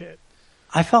save hit.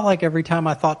 I felt like every time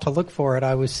I thought to look for it,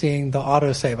 I was seeing the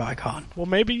autosave icon. Well,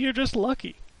 maybe you're just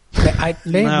lucky.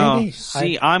 Maybe.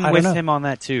 See, I I'm don't with know. him on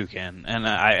that too, Ken.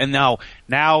 And now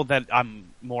that I'm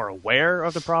more aware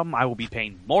of the problem, I will be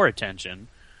paying more attention.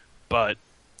 But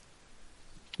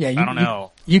Yeah, I don't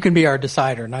know. You can be our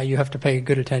decider. Now you have to pay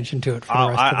good attention to it for the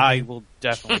rest of the I game. will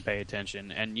definitely pay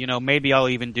attention. And, maybe I'll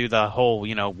even do the whole,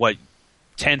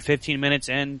 10, 15 minutes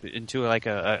into like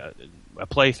a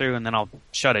playthrough, and then I'll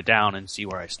shut it down and see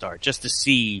where I start, just to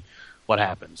see what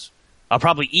happens. I'll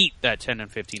probably eat that 10 and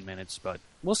 15 minutes, but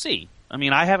we'll see. I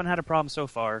mean, I haven't had a problem so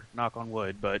far, knock on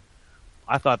wood, but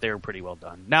I thought they were pretty well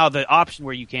done. Now, the option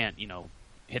where you can't,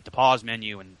 hit the pause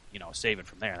menu and, save it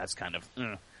from there, that's kind of...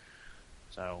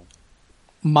 So,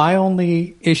 My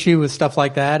only issue with stuff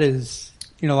like that is,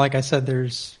 like I said,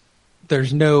 there's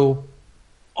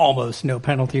almost no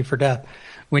penalty for death.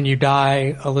 When you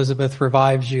die, Elizabeth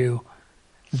revives you.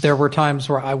 There were times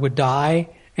where I would die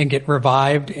and get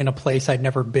revived in a place I'd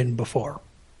never been before.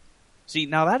 see,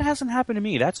 now that hasn't happened to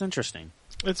me. That's interesting.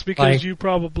 It's because Like- you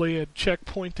probably had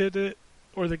checkpointed it,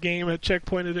 or the game had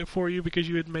checkpointed it for you because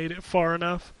you had made it far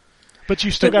enough. But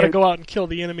you still But got to it- go out and kill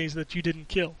the enemies that you didn't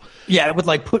kill. Yeah, it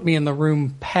would put me in the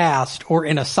room past or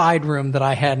in a side room that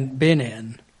I hadn't been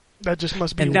in. That just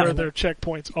must be And where now- their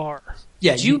checkpoints are.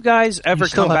 Yeah, Did you guys ever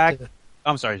still come have back? to-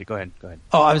 I'm sorry, go ahead.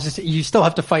 Oh, I was just you still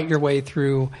have to fight your way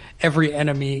through every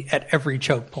enemy at every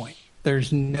choke point.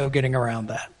 There's no getting around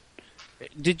that.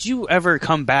 Did you ever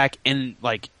come back in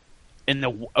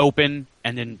the open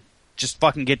and then just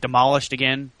fucking get demolished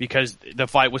again because the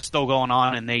fight was still going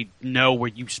on and they know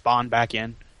where you spawn back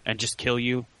in and just kill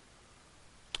you?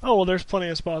 Oh, well, there's plenty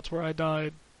of spots where I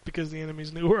died because the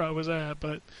enemies knew where I was at,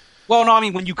 but... Well, no, I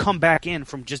mean when you come back in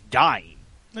from just dying,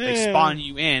 they Yeah. spawn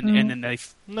you in and then they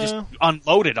just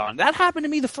unload it on. That happened to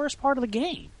me the first part of the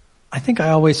game. I think I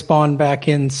always spawned back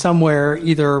in somewhere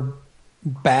either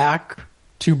back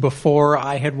to before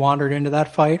I had wandered into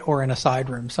that fight or in a side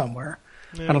room somewhere.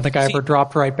 Yeah. I don't think I See- ever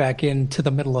dropped right back into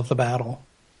the middle of the battle.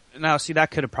 Now, see,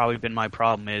 that could have probably been my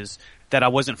problem is that I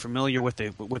wasn't familiar with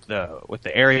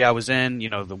the area I was in,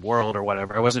 the world or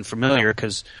whatever. I wasn't familiar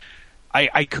because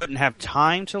I couldn't have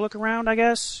time to look around, I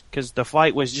guess, because the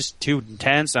fight was just too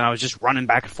intense, and I was just running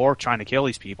back and forth trying to kill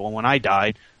these people. And when I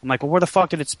died, I'm like, well, where the fuck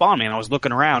did it spawn me? And I was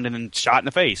looking around and then shot in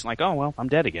the face. I'm like, oh, well, I'm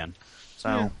dead again. So,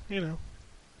 Yeah, you know,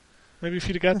 maybe if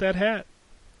you'd have got that hat.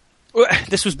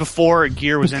 This was before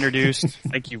gear was introduced.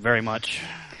 Thank you very much.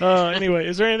 Anyway,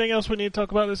 is there anything else we need to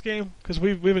talk about this game? Because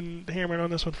we've been hammering on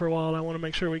this one for a while, and I want to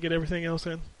make sure we get everything else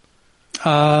in.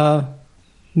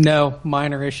 No,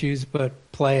 minor issues, but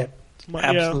play it.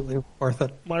 Absolutely worth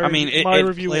it. My, I mean, my it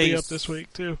review will be plays- up this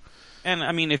week, too. And,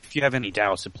 I mean, if you have any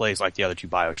doubts, it plays like the other two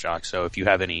Bioshock. So if you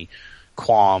have any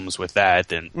qualms with that,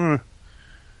 then...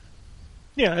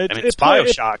 Yeah, I mean, it's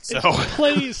Bioshock, so...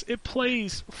 It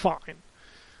plays fine.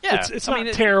 Yeah, It's I not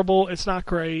mean, terrible. It's not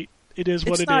great. It is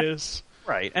what It's it not- is.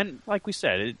 Right, and like we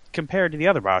said, compared to the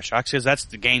other Bioshocks, because that's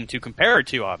the game to compare it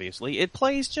to, obviously, it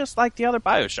plays just like the other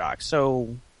Bioshocks,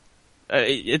 so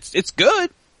it's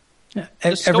good. Yeah,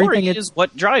 The story is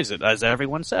what drives it, as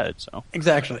everyone said. So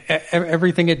Exactly.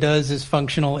 Everything it does is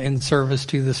functional in service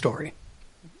to the story.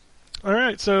 All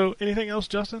right, so anything else,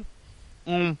 Justin?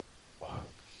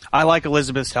 I like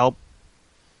Elizabeth's help.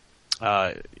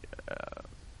 Well,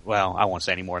 I won't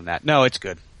say any more than that. No, it's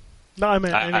good. No, I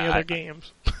meant any other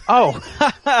games. Oh,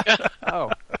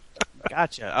 oh,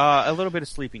 gotcha. A little bit of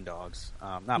Sleeping Dogs.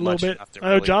 Not A much. little bit. Enough to I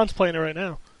know really- John's playing it right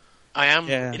now. I am.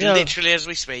 Yeah. Yeah. Literally as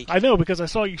we speak. I know, because I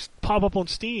saw you pop up on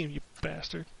Steam, you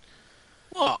bastard.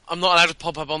 What? I'm not allowed to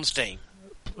pop up on Steam.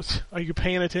 Are you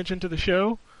paying attention to the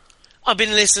show? I've been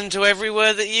listening to every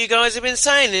word that you guys have been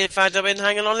saying. In fact, I've been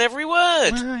hanging on every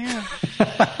word.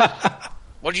 Yeah.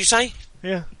 What did you say?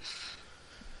 Yeah.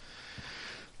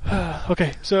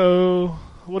 Okay, so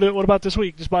what about this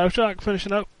week? Just Bioshock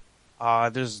finishing up?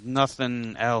 There's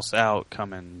nothing else out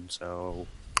coming, so...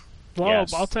 Well,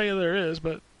 Yes. I'll tell you there is,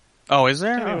 but Oh, is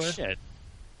there? Anyway. Oh, shit.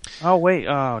 Oh, wait.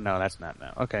 Oh, no, that's not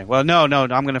now. Okay. Well, no, I'm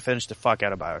going to finish the fuck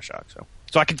out of Bioshock,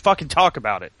 so I can fucking talk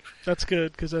about it. that's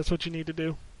good, because that's what you need to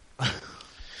do.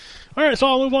 Alright, so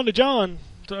I'll move on to John.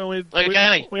 So we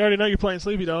Okay. already know you're playing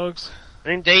Sleepy Dogs.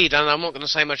 Indeed, and I'm not going to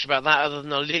say much about that other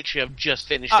than I literally have just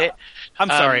finished it. I'm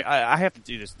sorry. I have to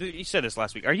do this. You said this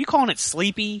last week. Are you calling it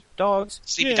Sleepy Dogs?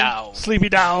 Sleepy Yeah. Dogs. Sleepy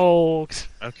Dogs.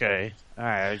 Okay. All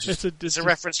right. It's a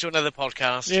reference to another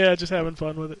podcast. Yeah, just having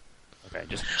fun with it. Okay.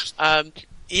 Just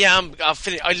Yeah,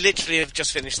 I literally have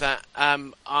just finished that.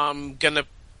 I'm gonna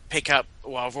pick up.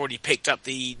 Well, I've already picked up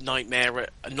the Nightmare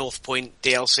at North Point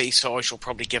DLC, so I shall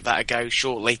probably give that a go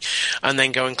shortly, and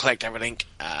then go and collect everything,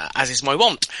 as is my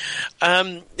wont.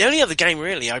 The only other game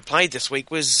really I played this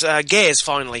week was Gears.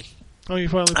 Finally, Oh, you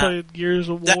finally played Gears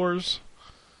of Wars?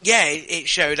 yeah, it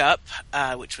showed up,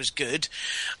 which was good,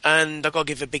 and I've got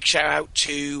to give a big shout out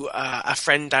to a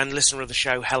friend and listener of the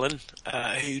show, Helen,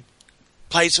 who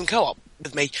played some co-op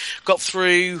with me. Got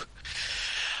through,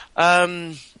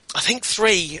 I think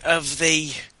 3 of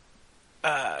the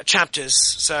chapters.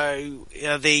 So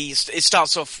it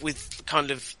starts off with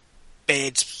kind of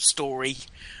Baird's story,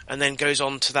 and then goes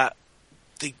on to that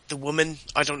the woman,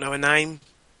 I don't know her name,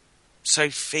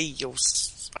 Sophie or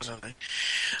I don't know.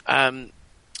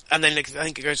 And then I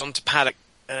think it goes on to Paddock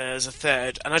as a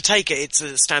third. And I take it it's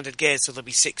a standard gear, so there'll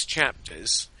be 6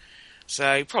 chapters.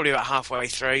 So probably about halfway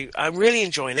through. I'm really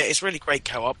enjoying it. It's really great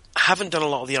co-op. I haven't done a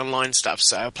lot of the online stuff,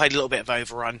 so I played a little bit of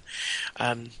Overrun.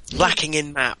 Lacking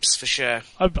in maps, for sure.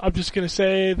 I'm just going to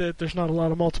say that there's not a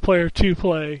lot of multiplayer to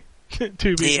play,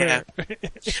 to be Yeah. fair.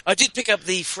 I did pick up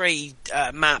the free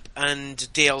map and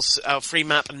DLC, free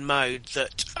map and mode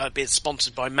that had been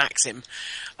sponsored by Maxim,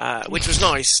 which was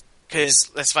nice,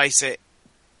 because, let's face it,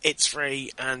 it's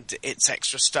free and it's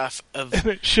extra stuff of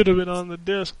It should have been on the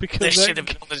disc, because there that- should have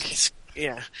been on the disc.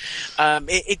 Yeah.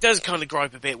 It does kind of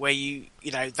gripe a bit where you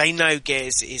know, they know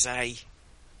Gears is a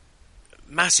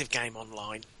massive game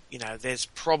online. You know, there's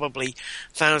probably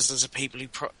thousands of people who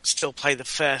still play the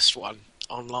first one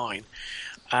online.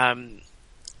 And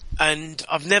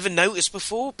I've never noticed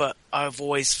before, but I've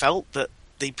always felt that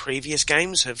the previous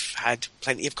games have had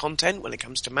plenty of content when it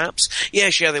comes to maps. Yeah,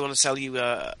 sure, they want to sell you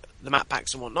the map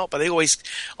packs and whatnot, but they always,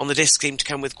 on the disc, seem to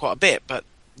come with quite a bit. But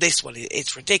this one,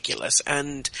 it's ridiculous,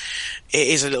 and it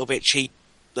is a little bit cheap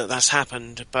that that's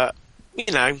happened. But,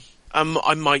 you know,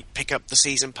 I might pick up the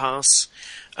season pass,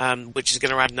 which is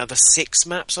going to add another 6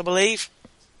 maps, I believe.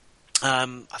 I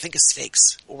think it's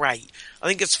 6 or 8. I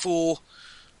think it's 3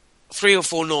 or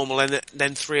 4 normal, and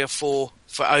then 3 or 4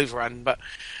 for Overrun. But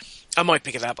I might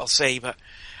pick it up. I'll see. But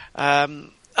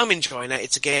I'm enjoying it.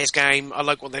 It's a Gears game. I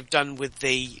like what they've done with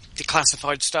the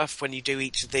declassified stuff when you do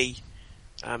each of the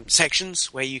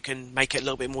sections, where you can make it a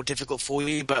little bit more difficult for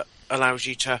you, but allows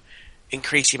you to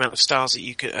increase the amount of stars that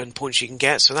you can and points you can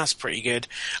get, so that's pretty good.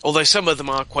 Although some of them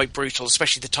are quite brutal,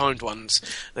 especially the timed ones.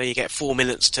 You get 4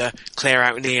 minutes to clear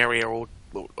out an area or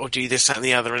do this, that and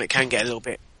the other, and it can get a little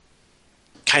bit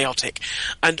chaotic.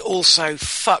 And also,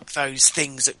 fuck those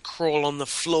things that crawl on the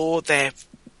floor. They're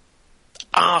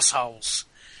arseholes.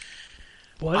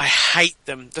 What? I hate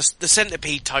them. The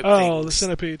centipede type Oh, things. the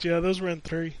centipedes. Yeah, those were in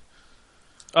 3.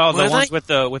 Oh, Were the ones they? with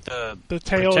the The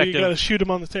tail, protective- you gotta shoot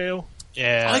them on the tail.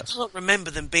 Yeah. I can't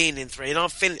remember them being in 3, and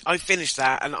I finished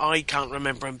that, and I can't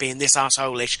remember them being this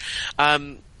arsehole-ish.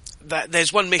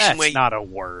 There's one mission That's where... not a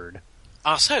word.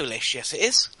 Arsehole-ish, yes it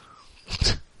is.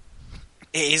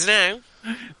 It is now.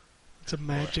 It's a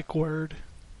magic word.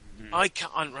 I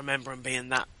can't remember them being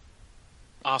that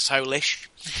arsehole-ish.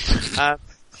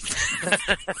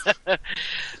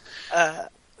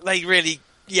 They really...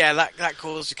 Yeah, that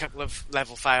caused a couple of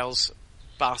level fails.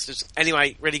 Bastards.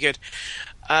 Anyway, really good.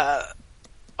 I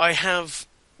have...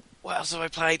 What else have I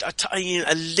played? A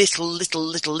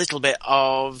little bit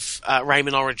of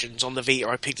Rayman Origins on the Vita.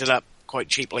 I picked it up quite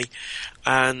cheaply,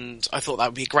 and I thought that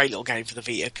would be a great little game for the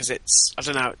Vita, because it's... I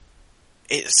don't know.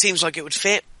 It seems like it would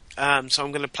fit, so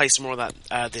I'm going to play some more of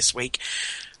that this week.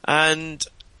 And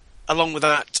along with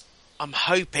that, I'm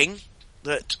hoping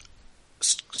that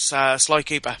Sly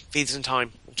Cooper, Feathers in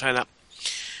Time, will turn up.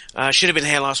 Should have been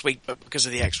here last week, but because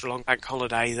of the extra long bank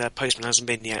holiday, the postman hasn't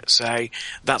been yet, so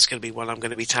that's going to be one I'm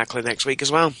going to be tackling next week as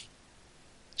well.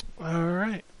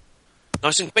 Alright.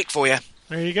 Nice and quick for you.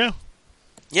 There you go.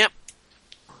 Yep.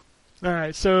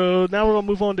 Alright, so now we're gonna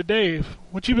move on to Dave.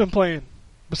 What you been playing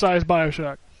besides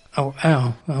Bioshock?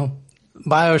 Well,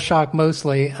 Bioshock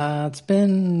mostly. It's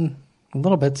been a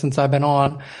little bit since I've been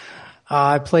on.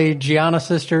 I played Gianna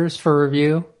Sisters for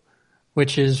review,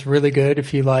 which is really good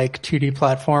if you like 2D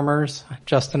platformers.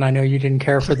 Justin, I know you didn't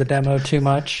care for the demo too I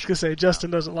much. was gonna say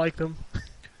Justin doesn't like them.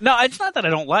 No, it's not that I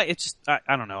don't like. It's just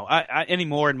I don't know. I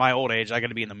anymore in my old age, I got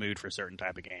to be in the mood for a certain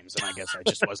type of games, and I guess I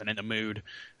just wasn't in the mood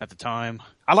at the time.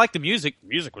 I like the music.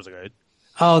 Music was good.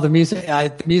 Oh, the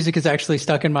music is actually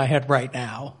stuck in my head right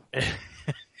now.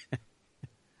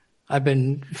 I've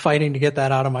been fighting to get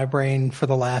that out of my brain for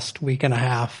the last week and a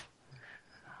half.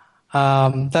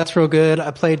 That's real good. I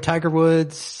played Tiger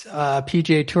Woods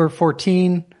PGA Tour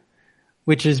 14,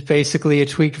 which is basically a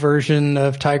tweaked version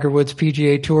of Tiger Woods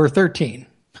PGA Tour 13.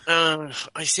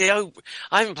 I see. I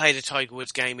haven't played a Tiger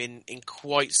Woods game in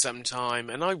quite some time,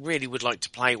 and I really would like to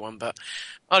play one, but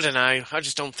I don't know. I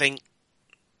just don't think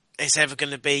it's ever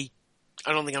going to be.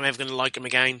 I don't think I'm ever going to like him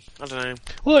again. I don't know.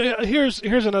 Well, here's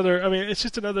another. I mean, it's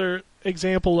just another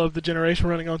example of the generation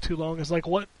running on too long. Is like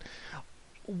what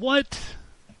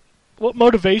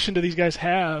motivation do these guys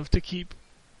have to keep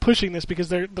pushing this? Because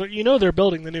they're they're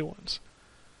building the new ones.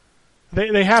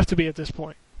 They have to be at this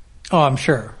point. Oh, I'm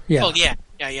sure. Yeah. Well, yeah.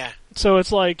 So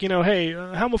it's like, hey,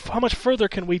 how much further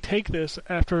can we take this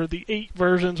after the 8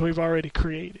 versions we've already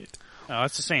created? No,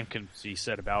 that's the same can be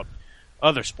said about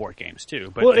other sport games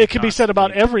too. But Well, it can be said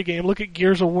about every game. Look at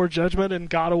Gears of War Judgment and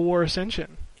God of War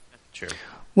Ascension. True.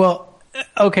 Well,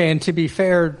 okay, and to be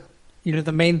fair,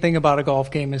 the main thing about a golf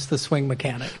game is the swing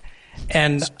mechanic.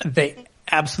 And they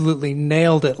absolutely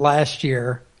nailed it last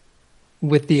year,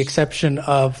 with the exception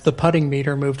of the putting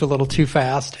meter moved a little too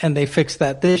fast, and they fixed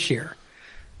that this year.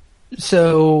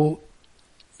 So,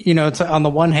 it's on the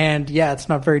one hand, yeah, it's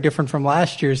not very different from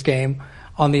last year's game.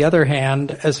 On the other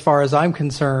hand, as far as I'm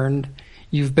concerned,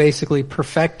 you've basically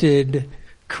perfected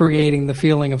creating the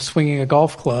feeling of swinging a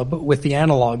golf club with the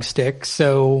analog stick.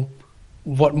 So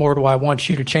what more do I want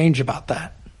you to change about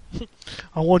that?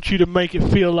 I want you to make it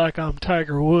feel like I'm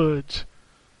Tiger Woods.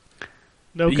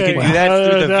 Okay. You can do that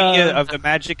through the via of the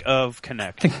magic of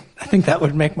Connect. I think that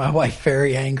would make my wife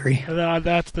very angry.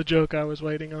 That's the joke I was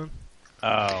waiting on.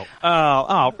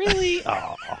 Oh, really?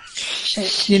 Oh.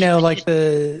 Like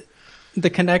the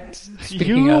Connect.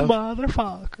 Speaking You of,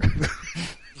 motherfucker.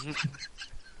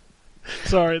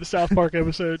 Sorry, the South Park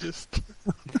episode just...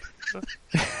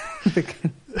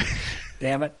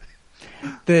 damn it.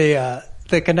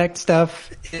 The Connect stuff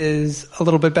is a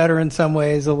little bit better in some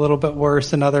ways, a little bit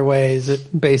worse in other ways.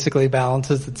 It basically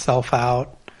balances itself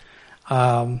out.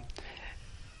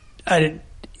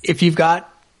 If you've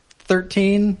got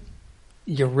 13,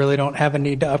 you really don't have a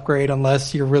need to upgrade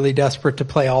unless you're really desperate to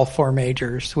play all 4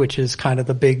 majors, which is kind of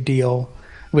the big deal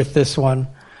with this one.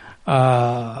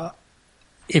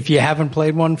 If you haven't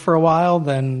played one for a while,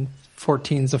 then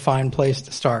 14's a fine place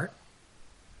to start.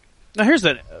 Now here's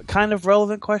a kind of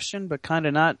relevant question, but kind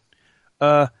of not.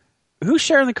 Who's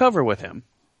sharing the cover with him?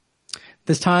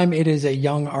 This time it is a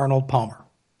young Arnold Palmer.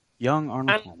 Young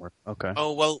Arnold Palmer. Okay.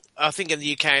 Oh well, I think in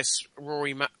the UK it's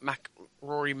Rory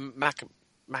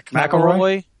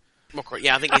McElroy?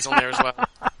 Yeah, I think he's on there as well.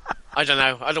 I don't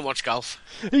know. I don't watch golf.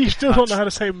 You still don't know how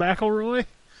to say McElroy?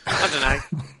 I don't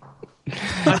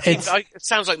know. It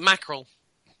sounds like mackerel.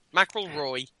 Mackerel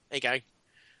Roy. There you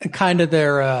go. Kind of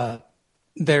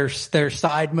their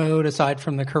side mode aside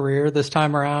from the career this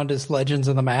time around is Legends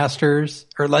of the Masters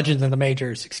or Legends of the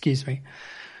Majors, excuse me,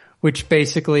 which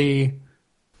basically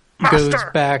goes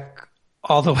back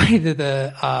all the way to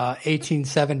the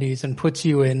 1870s and puts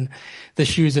you in the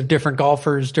shoes of different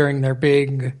golfers during their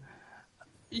big,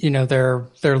 their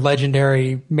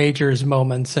legendary majors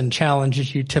moments and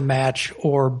challenges you to match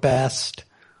or best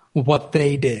what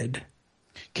they did.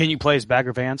 Can you play as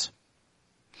Bagger Vance?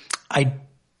 I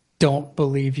don't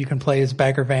believe you can play as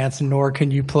Bagger Vance, nor can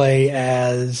you play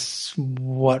as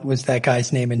what was that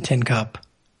guy's name in Tin Cup?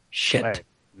 Shit. I have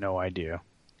no idea.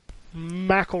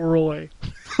 McElroy.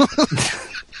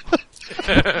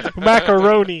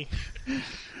 Macaroni.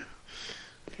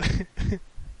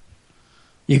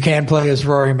 You can play as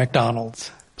Rory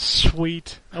McDonald's.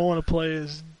 Sweet. I want to play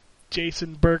as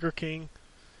Jason Burger King.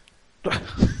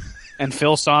 And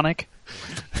Phil Sonic?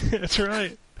 That's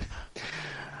right.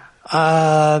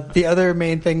 The other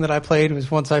main thing that I played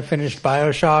was once I finished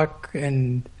BioShock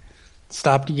and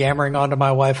stopped yammering onto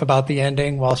my wife about the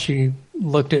ending while she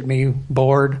looked at me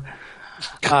bored.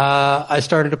 I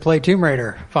started to play Tomb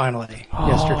Raider finally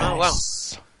yesterday. Oh, wow.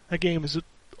 That game is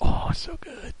so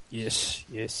good. Yes.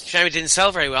 Shame it didn't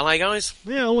sell very well, guys?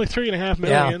 Yeah, only 3.5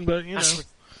 million, but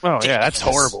Oh, yeah, that's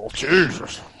horrible.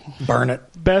 Jesus. Burn it.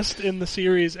 best in the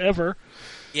series ever.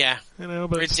 Yeah.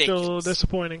 But it's still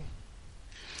disappointing.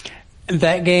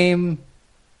 That game,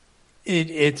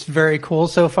 it's very cool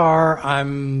so far.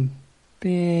 I'm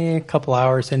a couple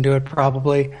hours into it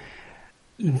probably.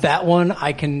 That one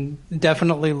I can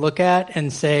definitely look at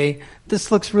and say,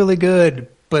 this looks really good,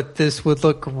 but this would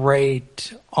look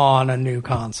great on a new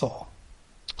console.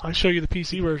 I'll show you the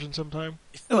PC version sometime.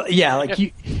 Yeah,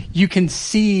 you can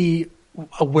see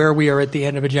where we are at the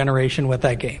end of a generation with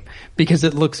that game because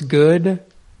it looks good,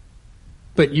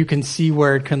 but you can see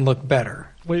where it can look better.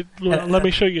 Wait, let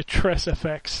me show you Tress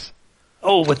FX.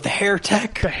 Oh, with the hair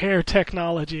tech? The hair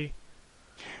technology.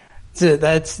 So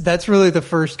that's really the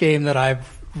first game that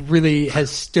has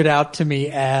stood out to me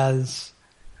as,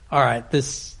 all right,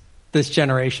 this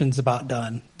generation's about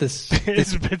done.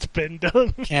 It's been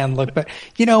done. Can look better.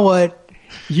 You know what?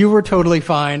 You were totally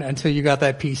fine until you got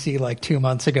that PC like 2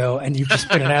 months ago, and you've just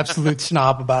been an absolute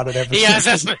snob about it ever Yes,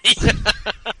 since. that's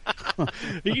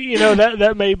me.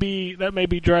 that may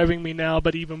be driving me now,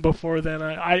 but even before then,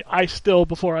 I still,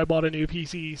 before I bought a new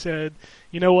PC, said,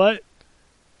 you know what?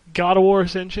 God of War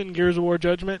Ascension, Gears of War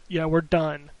Judgment, yeah, we're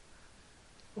done.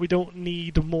 We don't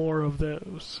need more of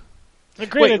those. Now,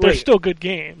 granted, they're still good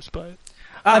games, but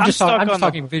I'm just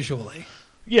talking visually.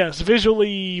 Yes,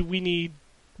 visually we need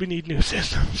new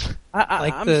systems.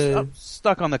 I'm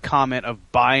stuck on the comment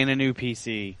of buying a new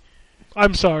PC.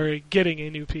 I'm sorry, getting a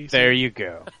new PC. There you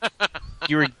go.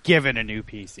 You were given a new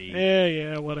PC.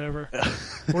 Yeah, whatever.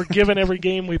 We're given every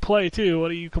game we play, too. What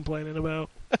are you complaining about?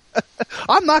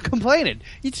 I'm not complaining.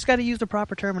 You just got to use the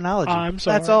proper terminology. I'm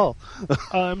sorry. That's all.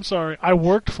 I'm sorry. I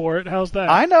worked for it. How's that?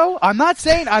 I know. I'm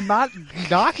not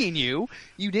knocking you.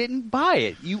 You didn't buy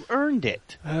it. You earned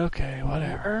it. Okay,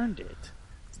 whatever. You earned it.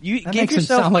 That makes him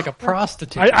sound like a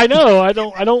prostitute. I know. I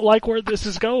don't like where this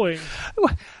is going.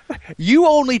 You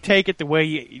only take it the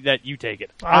way that you take it.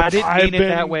 I didn't mean it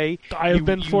that way. I have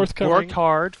been forthcoming. You worked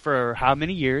hard for how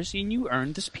many years, and you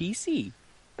earned this PC.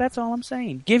 That's all I'm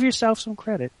saying. Give yourself some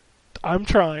credit. I'm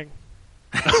trying.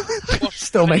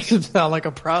 Still makes him sound like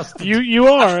a prostitute. You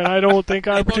are, and I don't think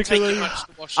I'm particularly.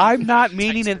 I'm not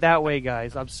meaning it that way,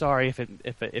 guys. I'm sorry if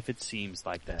it seems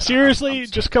like that. Seriously,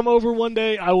 just come over one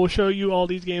day. I will show you all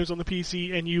these games on the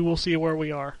PC, and you will see where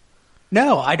we are.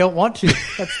 No, I don't want to.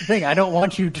 That's the thing. I don't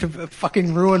want you to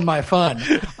fucking ruin my fun.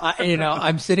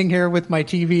 I'm sitting here with my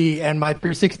TV and my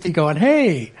 360 going,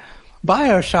 hey,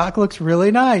 BioShock looks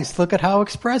really nice. Look at how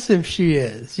expressive she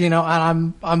is. And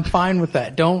I'm fine with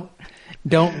that. Don't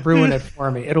ruin it for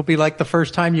me. It'll be like the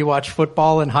first time you watch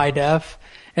football in high def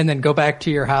and then go back to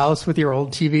your house with your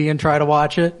old TV and try to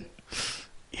watch it.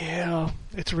 Yeah,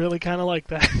 it's really kind of like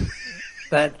that.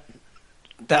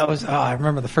 That was, I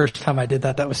remember the first time I did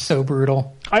that. That was so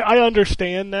brutal. I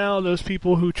understand now those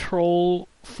people who troll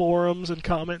forums and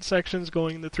comment sections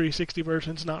going the 360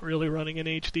 version's not really running in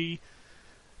HD.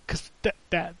 Because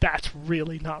that's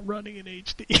really not running in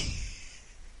HD.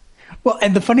 Well,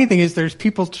 and the funny thing is there's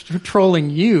people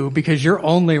trolling you because you're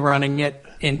only running it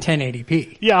in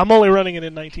 1080p. Yeah, I'm only running it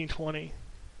in 1920.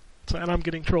 And I'm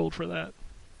getting trolled for that.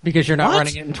 Because you're not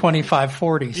running it in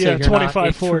 2540. So yeah, you're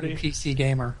 2540. not a true PC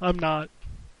gamer. I'm not.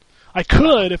 I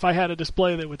could if I had a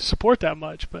display that would support that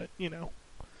much, but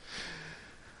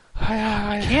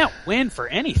I can't win for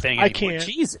anything anymore. I can't.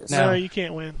 Jesus. No, you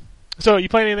can't win. So, you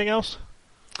playing anything else?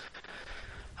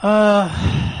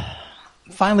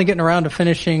 Finally getting around to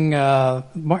finishing,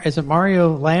 is it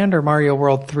Mario Land or Mario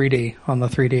World 3D on the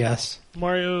 3DS?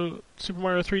 Super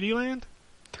Mario 3D Land?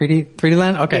 3D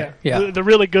Land? Okay, yeah. The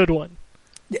really good one.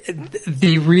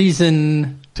 The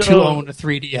reason to own a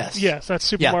 3DS. Yes, that's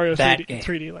Super Yeah, Mario that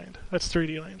 3D Land. That's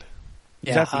 3D Land.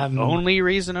 Is that the only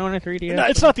reason to own a 3DS? No,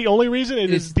 it's not the only reason.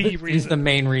 It is the It reason. is the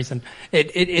main reason.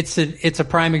 It's a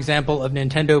prime example of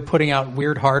Nintendo putting out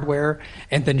weird hardware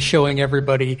and then showing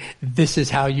everybody this is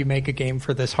how you make a game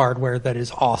for this hardware that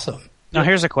is awesome. Now,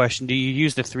 here's a question. Do you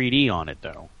use the 3D on it,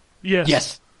 though? Yes.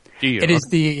 Yes. Do you? It is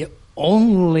the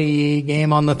only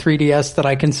game on the 3DS that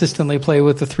I consistently play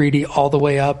with the 3D all the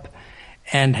way up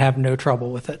and have no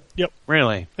trouble with it. Yep.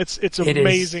 Really? It's It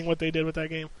amazing what they did with that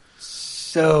game.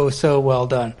 So well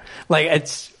done. Like,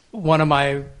 it's one of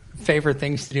my favorite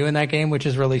things to do in that game, which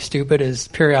is really stupid, is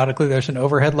periodically there's an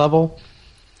overhead level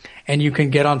and you can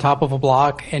get on top of a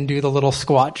block and do the little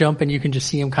squat jump and you can just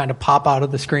see him kind of pop out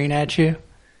of the screen at you.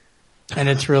 And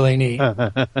it's really neat.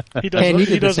 He does, And you he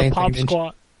did the does a same pop thing, didn't you?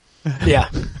 squat. Yeah.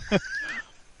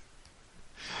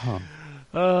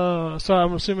 So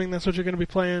I'm assuming that's what you're going to be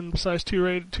playing besides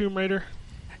Tomb Raider?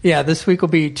 Yeah, this week will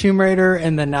be Tomb Raider,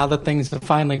 and then now that things have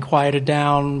finally quieted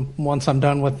down, once I'm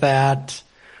done with that,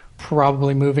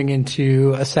 probably moving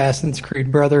into Assassin's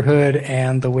Creed Brotherhood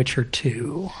and The Witcher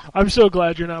 2. I'm so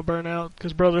glad you're not burnt out,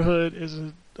 because Brotherhood is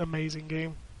an amazing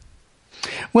game.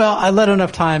 Well, I let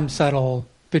enough time settle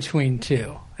between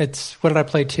two. What did I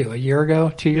play 2? A year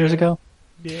ago? 2 years ago?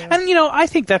 Yeah. And, I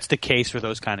think that's the case for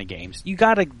those kind of games. You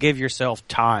got to give yourself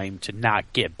time to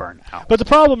not get burnt out. But the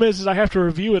problem is I have to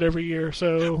review it every year,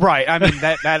 so... Right, I mean,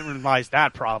 that relies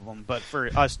that problem. But for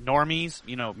us normies,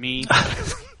 me,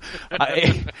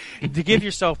 to give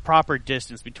yourself proper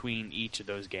distance between each of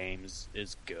those games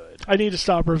is good. I need to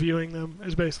stop reviewing them,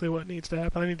 is basically what needs to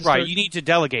happen. I need to Right, start... you need to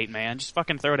delegate, man. Just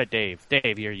fucking throw it at Dave.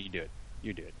 Dave, here, you do it.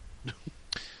 You do it.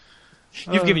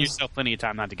 You've given yourself plenty of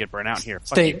time not to get burnt out here.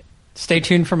 Fuck you. Stay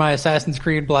tuned for my Assassin's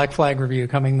Creed Black Flag review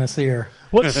coming this year.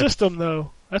 What system,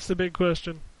 though? That's the big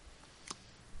question.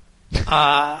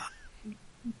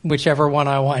 Whichever one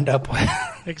I wind up with.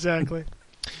 Exactly.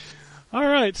 All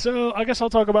right, so I guess I'll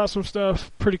talk about some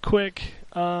stuff pretty quick.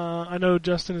 I know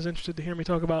Justin is interested to hear me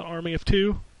talk about Army of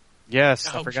Two. Yes,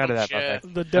 I Oh, forgot about shit.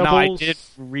 that. The No, I Devils. did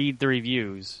read the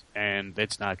reviews, and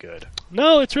it's not good.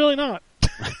 No, it's really not.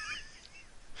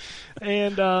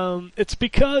 And it's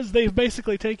because they've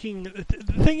basically taken...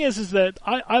 The thing is that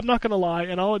I'm not going to lie,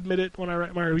 and I'll admit it when I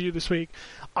write my review this week.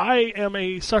 I am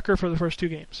a sucker for the first two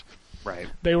games. Right.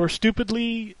 They were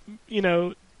stupidly,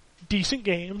 decent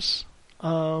games.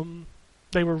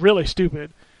 They were really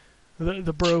stupid.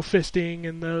 The bro fisting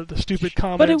and the stupid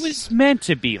comments. But it was meant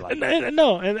to be like that.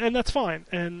 And that's fine.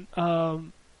 And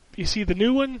you see the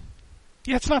new one?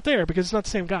 Yeah, it's not there because it's not the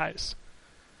same guys.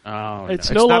 Oh,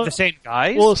 It's no. no It's not lo- the same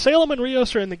guys? Well, Salem and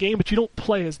Rios are in the game, but you don't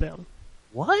play as them.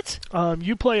 What?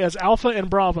 You play as Alpha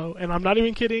and Bravo, and I'm not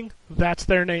even kidding. That's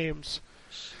their names.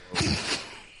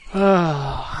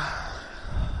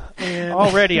 And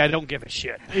Already, I don't give a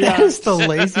shit. yeah, That is the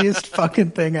laziest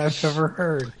fucking thing I've ever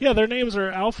heard. yeah, their names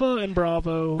are Alpha and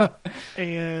Bravo,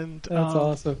 and That's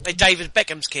awesome. They're David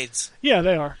Beckham's kids. yeah,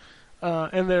 they are.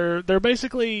 And they're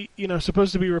basically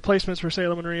supposed to be replacements for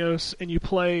Salem and Rios, and you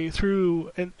play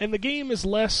through and the game is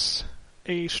less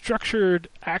a structured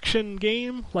action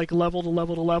game like level to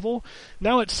level to level.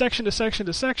 Now it's section to section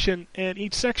to section, and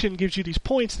each section gives you these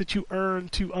points that you earn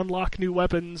to unlock new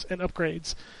weapons and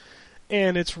upgrades.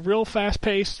 And it's real fast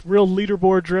paced, real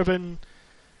leaderboard driven,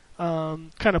 kind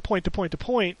of point to point to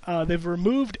point. They've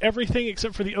removed everything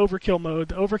except for the overkill mode.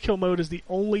 The overkill mode is the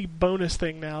only bonus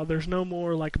thing now. There's no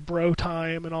more like bro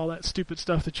time and all that stupid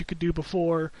stuff that you could do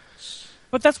before.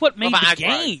 But that's what made What the about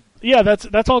aggro? game. Yeah,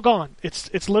 that's all gone.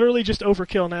 It's literally just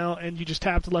overkill now, and you just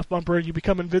tap the left bumper, you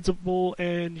become invincible,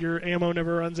 and your ammo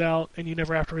never runs out, and you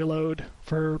never have to reload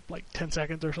for like 10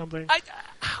 seconds or something.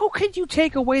 How could you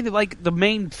take away the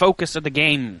main focus of the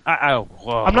game?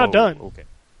 Whoa. I'm not done. Okay.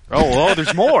 Oh,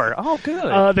 there's more. Oh,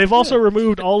 good. They've also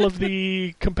removed all of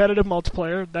the competitive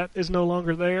multiplayer. That is no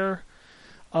longer there.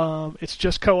 It's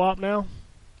just co-op now.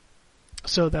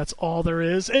 So that's all there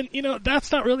is. And,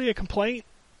 that's not really a complaint,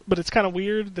 but it's kind of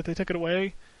weird that they took it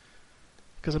away.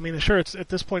 Because, sure, at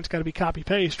this point it's got to be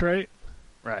copy-paste, right?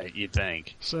 Right, you'd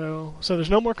think. So there's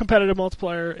no more competitive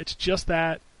multiplayer. It's just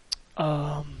that.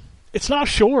 It's not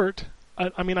short.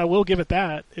 I will give it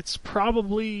that. It's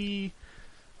probably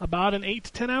about an 8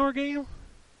 to 10 hour game.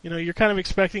 You're kind of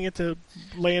expecting it to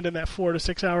land in that 4 to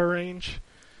 6 hour range.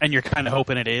 And you're kind of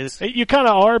hoping it is. You kind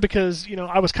of are because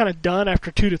I was kind of done after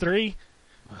 2 to 3.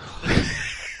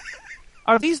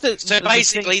 Are these the So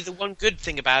basically, the one good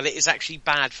thing about it is actually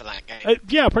bad for that game.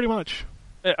 Yeah, pretty much.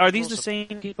 Are these the same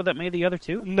people that made the other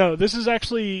two? No, this is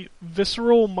actually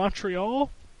Visceral Montreal,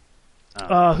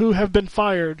 Oh. who have been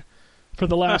fired for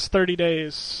the last 30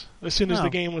 days as soon as Oh. the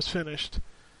game was finished.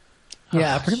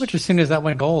 Yeah, pretty much as soon as that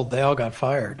went gold, they all got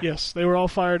fired. Yes, they were all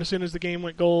fired as soon as the game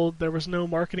went gold. There was no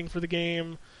marketing for the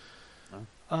game.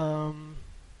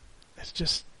 It's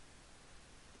just...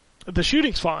 The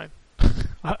shooting's fine.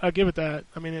 I'll give it that.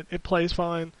 I mean, it plays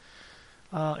fine.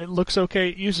 It looks okay.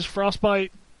 It uses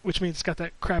Frostbite, which means it's got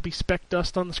that crappy speck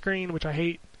dust on the screen, which I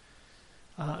hate.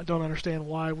 I don't understand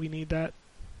why we need that.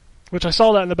 Which I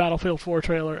saw that in the Battlefield 4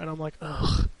 trailer, and I'm like,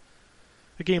 ugh.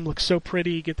 The game looks so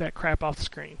pretty, get that crap off the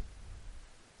screen.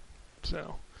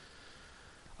 So...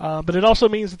 but it also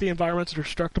means that the environments are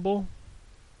destructible.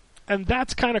 And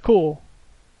that's kind of cool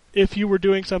if you were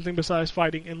doing something besides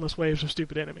fighting endless waves of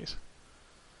stupid enemies.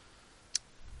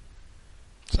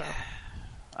 So,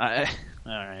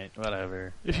 Alright,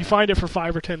 whatever. if you find it for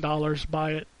 $5 or $10,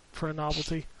 buy it for a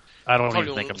novelty. I don't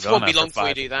Probably even think I'm won't going be for long before you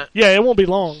five. do that. Yeah, it won't be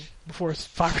long before it's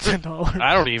 $5 or $10.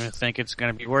 I don't even think it's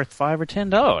going to be worth $5 or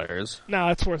 $10. No,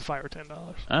 it's worth $5 or $10.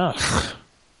 Oh,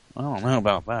 I don't know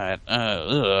about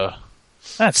that.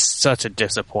 That's such a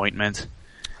disappointment.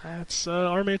 That's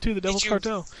Iron Man 2: The Devil's you-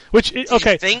 Cartel. Which, Do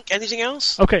okay, you think anything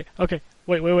else? okay.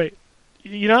 Wait.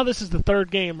 You know how this is the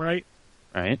third game, right?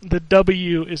 Right? The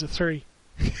W is a 3.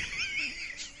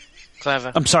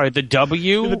 Clever. I'm sorry, the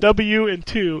W? The W in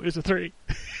 2 is a 3.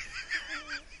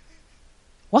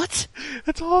 What?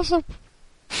 That's awesome.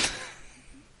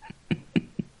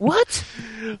 What?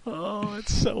 Oh,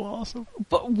 it's so awesome.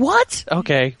 But what?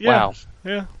 Okay, Yeah. wow.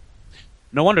 Yeah.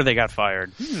 No wonder they got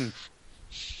fired.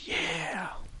 Yeah.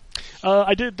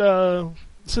 I did,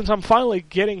 since I'm finally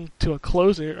getting to a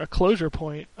closure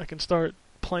point, I can start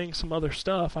playing some other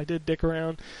stuff. I did dick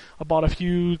around. I bought a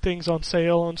few things on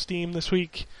sale on Steam this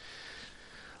week.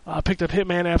 I picked up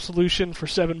Hitman Absolution for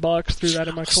 $7, threw that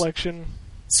in my collection.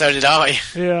 So did I.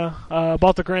 Yeah.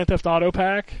 Bought the Grand Theft Auto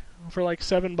pack for like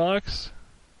 $7.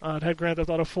 It had Grand Theft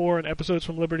Auto 4 and episodes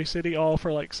from Liberty City all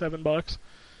for like $7,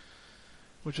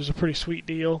 which is a pretty sweet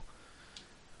deal.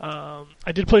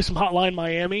 I did play some Hotline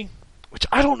Miami, which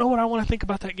I don't know what I want to think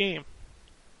about that game.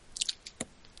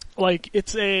 Like,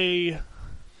 it's a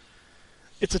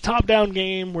top-down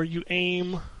game where you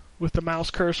aim with the mouse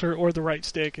cursor or the right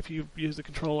stick if you use the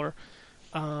controller.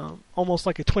 Almost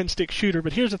like a twin-stick shooter.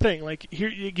 But here's the thing. Like, here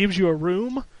it gives you a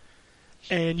room,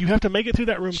 and you have to make it through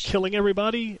that room killing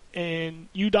everybody, and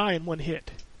you die in one hit.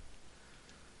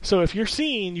 So if you're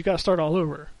seen, you got to start all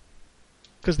over.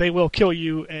 Because they will kill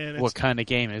you, and What kind of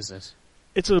game is this?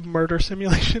 it's a murder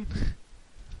simulation.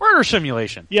 Murder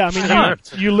simulation. Yeah, I mean,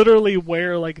 Sure. you literally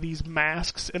wear like these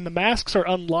masks, and the masks are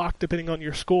unlocked depending on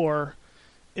your score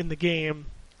in the game.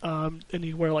 And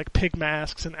you wear like pig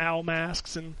masks and owl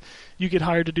masks, and you get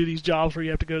hired to do these jobs where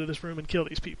you have to go to this room and kill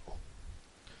these people.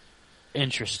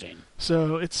 Interesting.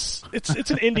 So it's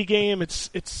an indie game.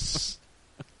 It's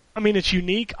I mean, it's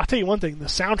unique. I'll tell you one thing: the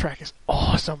soundtrack is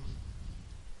awesome.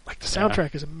 Like the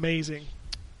soundtrack is amazing.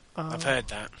 I've heard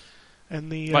that. And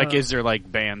the Like, is there like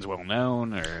bands well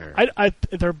known or?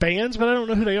 they're bands, but I don't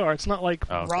know who they are. It's not like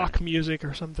Oh, okay. rock music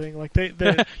or something. Like they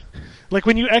like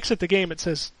when you exit the game, it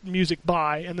says music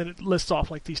by, and then it lists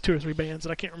off like these 2 or 3 bands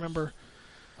that I can't remember.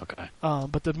 Okay.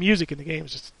 But the music in the game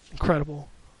is just incredible.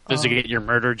 Does it get your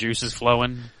murder juices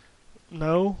flowing?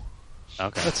 No,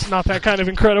 Okay. that's not that kind of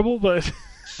incredible, but.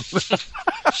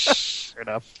 Fair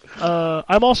enough.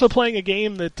 I'm also playing a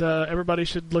game that everybody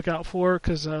should look out for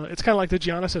because it's kind of like the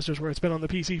Gianna Sisters, where it's been on the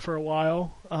PC for a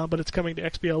while, but it's coming to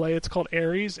XBLA. It's called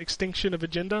Ares: Extinction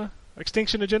Agenda.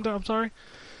 I'm sorry.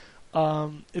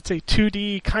 It's a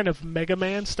 2D kind of Mega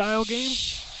Man style game.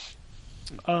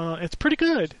 It's pretty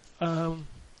good.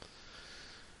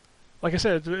 Like I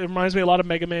said, it reminds me a lot of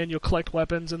Mega Man. You'll collect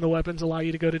weapons, and the weapons allow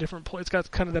you to go to different places. It's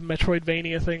got kind of the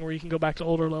Metroidvania thing where you can go back to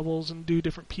older levels and do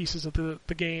different pieces of the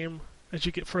game as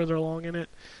you get further along in it.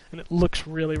 And it looks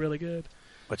really, really good.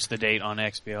 What's the date on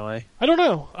XBLA? I don't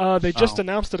know. They just Oh.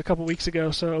 announced it a couple weeks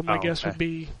ago, so my Oh, guess okay. would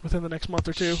be within the next month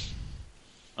or 2.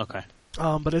 Okay.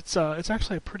 But it's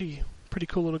actually a pretty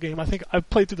cool little game. I think I've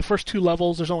played through the first 2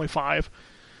 levels. There's only 5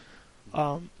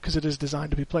 because it is designed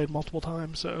to be played multiple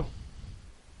times. So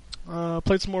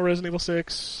played some more Resident Evil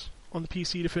 6 on the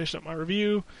PC to finish up my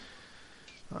review.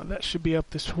 That should be up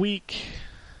this week.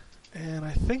 And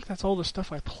I think that's all the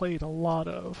stuff I played a lot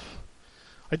of.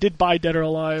 I did buy Dead or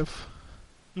Alive.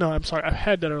 No, I'm sorry. I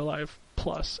had Dead or Alive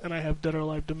Plus, and I have Dead or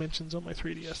Alive Dimensions on my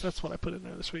 3DS. That's what I put in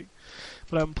there this week,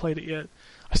 but I haven't played it yet.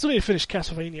 I still need to finish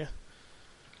Castlevania.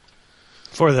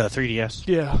 For the 3DS.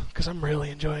 Yeah, because I'm really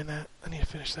enjoying that. I need to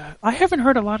finish that. I haven't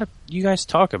heard a lot of you guys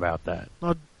talk about that.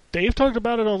 Now, Dave talked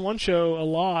about it on one show a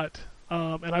lot,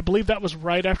 and I believe that was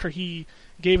right after he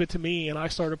gave it to me, and I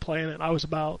started playing it. And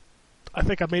I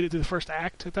think I made it through the first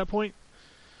act at that point.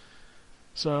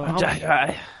 So,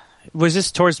 was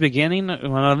this towards the beginning?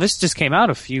 Well, this just came out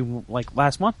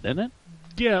last month, didn't it?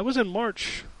 yeah, it was in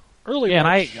March, early Yeah,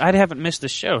 March. and I haven't missed the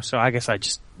show, so I guess I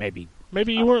just maybe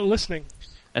Maybe you weren't listening.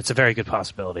 that's a very good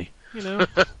possibility. You know.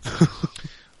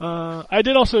 I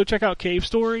did also check out Cave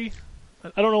Story.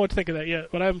 I don't know what to think of that yet,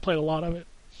 but I haven't played a lot of it.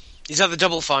 Is that the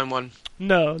Double Fine one?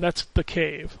 No, that's The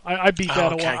Cave. I beat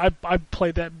that okay. a while. I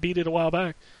played that, beat it a while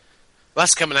back.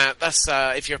 That's coming out. That's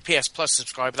if you're a PS Plus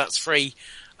subscriber, that's free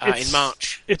in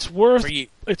March. It's worth For you.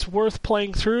 it's worth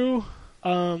playing through.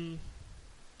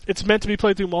 It's meant to be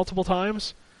played through multiple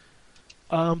times,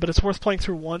 but it's worth playing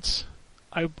through once.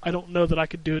 I don't know that I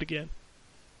could do it again.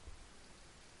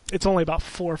 It's only about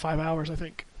 4 or 5 hours, I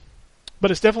think, but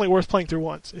it's definitely worth playing through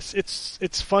once.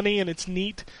 It's funny and it's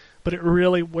neat, but it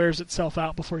really wears itself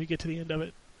out before you get to the end of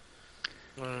it.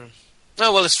 Oh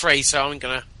well, it's free, so I'm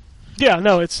gonna. Yeah,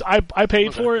 no, it's I paid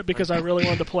Okay. for it because I really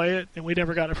wanted to play it, and we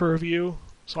never got it for review,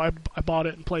 so I bought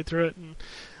it and played through it, and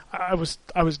I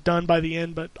was done by the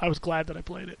end, but I was glad that I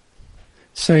played it.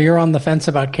 So you're on the fence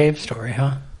about Cave Story,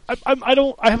 huh?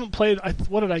 I haven't played.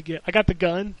 What did I get? I got the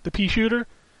gun, the pea shooter.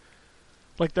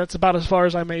 Like that's about as far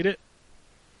as I made it.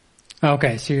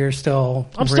 Okay, so you're still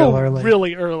I'm real still early.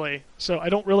 really early, so I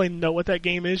don't really know what that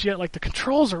game is yet. Like the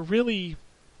controls are really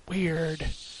weird.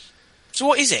 So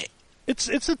what is it? It's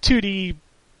a 2D,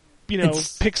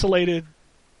 It's- pixelated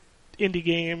indie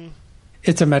game.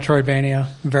 It's a Metroidvania,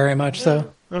 very much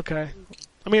so. Okay.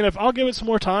 I mean, if I'll give it some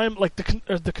more time, like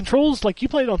the controls, like you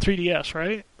played on 3DS,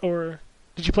 right? Or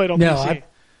did you play it on No, PC?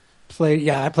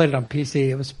 I played it on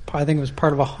PC. I think it was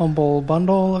part of a Humble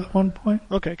bundle at one point.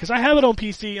 Okay, because I have it on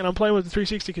PC and I'm playing with the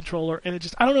 360 controller, and it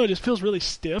just feels really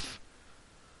stiff.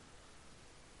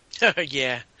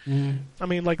 Yeah. I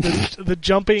mean, like the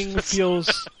jumping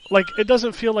feels like it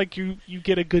doesn't feel like you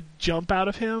get a good jump out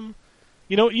of him.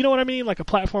 You know what I mean? Like a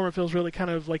platformer feels really kind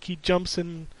of like he jumps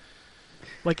in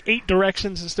like 8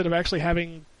 directions instead of actually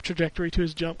having trajectory to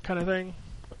his jump, kind of thing.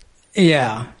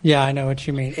 Yeah, I know what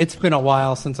you mean. It's been a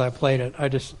while since I played it. I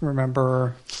just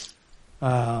remember,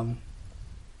 I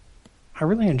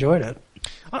really enjoyed it.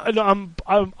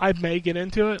 I may get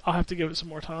into it. I'll have to give it some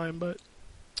more time, but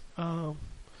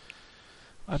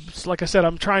like I said,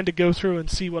 I'm trying to go through and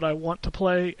see what I want to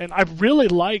play. And I really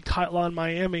liked Hotline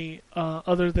Miami,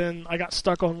 other than I got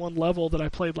stuck on one level that I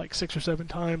played like 6 or 7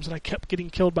 times, and I kept getting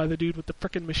killed by the dude with the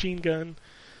frickin' machine gun.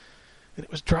 And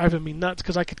it was driving me nuts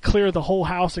because I could clear the whole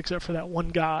house except for that one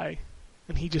guy.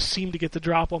 And he just seemed to get the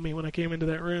drop on me when I came into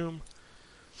that room.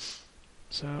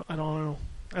 So, I don't know.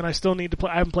 And I still need to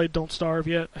play. I haven't played Don't Starve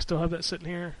yet. I still have that sitting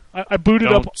here. I booted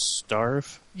Don't up.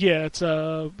 starve. Yeah,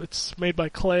 it's made by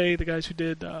Clay, the guys who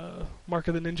did Mark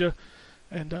of the Ninja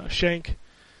and Shank.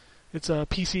 It's a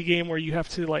PC game where you have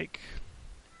to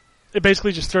it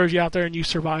basically just throws you out there and you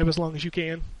survive as long as you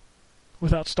can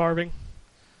without starving.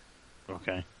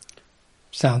 Okay.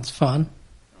 Sounds fun.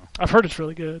 I've heard it's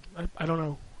really good. I don't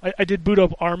know. I did boot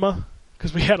up Arma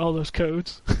because we had all those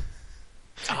codes.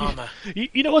 Armor.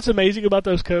 You know what's amazing about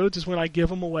those codes is when I give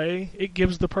them away, it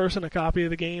gives the person a copy of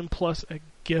the game plus a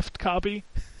gift copy.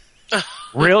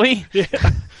 Really? Yeah.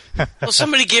 Well,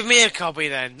 somebody give me a copy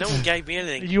then. No one gave me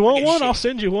anything. You want Get one? shit. I'll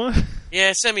send you one.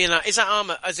 Yeah, send me an. Is that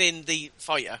armor as in the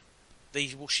fighter, the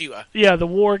shooter? Yeah, the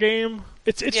war game.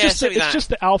 It's Yeah, just send me that. just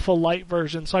the alpha light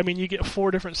version. So I mean, you get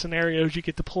 4 different scenarios you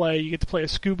get to play. You get to play a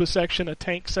scuba section, a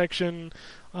tank section,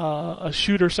 a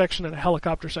shooter section, and a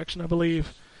helicopter section, I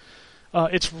believe.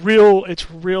 It's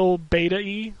real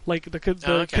beta-y. Like the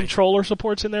Okay. controller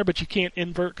support's in there, but you can't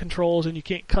invert controls and you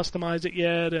can't customize it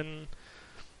yet. And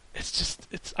it's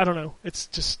I don't know.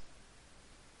 It's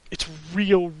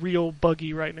real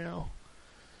buggy right now.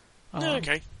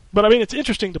 Okay. But I mean, it's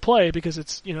interesting to play because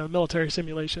it's military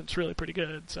simulation. It's really pretty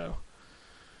good. So,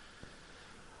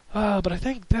 but I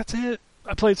think that's it.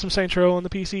 I played some Saints Row on the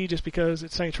PC just because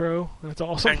it's Saints Row and it's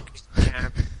awesome. Yeah.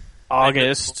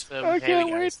 August. I can't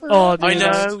wait for I dude,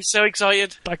 know. So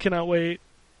excited. I cannot wait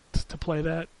to play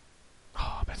that.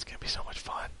 Oh, that's gonna be so much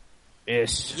fun.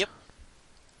 Yes. Yep.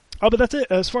 Oh, but that's it.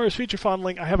 As far as feature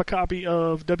fondling, I have a copy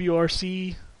of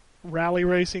WRC Rally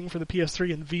Racing for the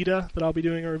PS3 and Vita that I'll be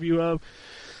doing a review of.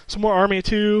 Some more Army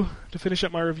 2 to finish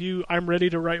up my review. I'm ready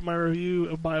to write my review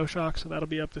of BioShock, so that'll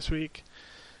be up this week.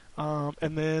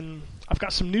 And then I've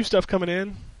got some new stuff coming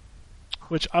in,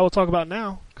 which I will talk about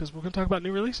now, because we're going to talk about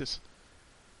new releases.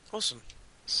 Awesome.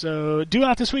 So, due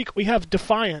out this week, we have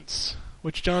Defiance,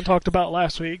 which John talked about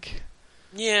last week.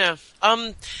 Yeah.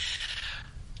 I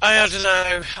don't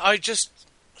know.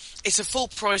 It's a full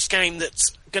price game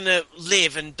that's going to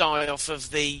live and die off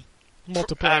of the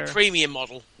Multiplayer. premium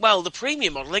model. Well, the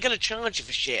premium model, they're going to charge you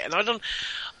for shit, and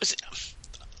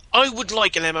I would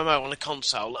like an MMO on a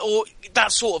console, or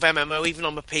that sort of MMO even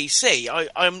on a PC.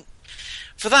 I'm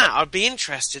for that, I'd be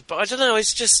interested, but I don't know,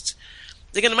 it's just,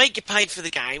 they're going to make you pay for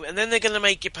the game, and then they're going to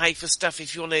make you pay for stuff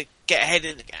if you want to get ahead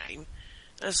in the game.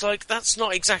 And it's like, that's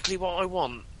not exactly what I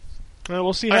want.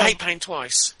 We'll see. I hate paying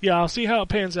twice. Yeah, I'll see how it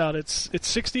pans out. It's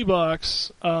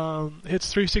 $60.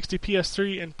 Hits 360,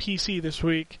 PS3, and PC this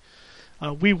week.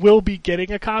 We will be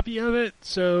getting a copy of it,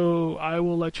 so I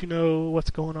will let you know what's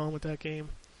going on with that game.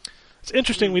 It's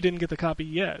interesting we didn't get the copy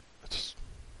yet. It's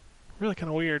really kind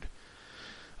of weird.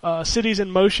 Cities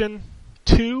in Motion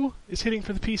 2 is hitting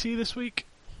for the PC this week.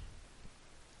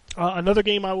 Another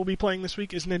game I will be playing this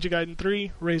week is Ninja Gaiden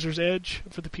 3, Razor's Edge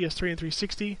for the PS3 and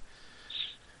 360.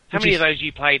 How many of those have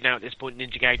you played now at this point,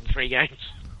 Ninja Gaiden 3 games?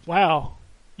 Wow.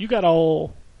 You got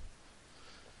all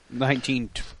 19.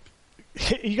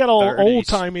 you got all 30s.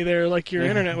 old-timey there, like your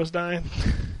internet was dying.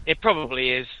 It probably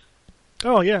is.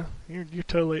 Oh, yeah. You're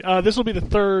totally... this will be the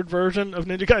third version of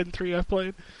Ninja Gaiden 3 I've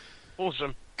played.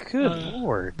 Awesome. Good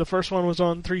lord. The first one was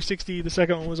on 360, the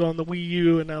second one was on the Wii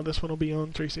U, and now this one will be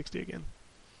on 360 again.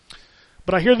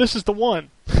 But I hear this is the one.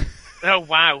 Oh,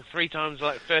 wow. 3 times,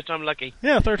 third time lucky.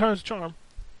 Yeah, third time's a charm.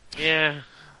 Yeah.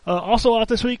 Also out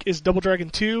this week is Double Dragon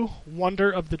 2,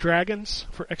 Wonder of the Dragons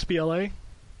for XBLA.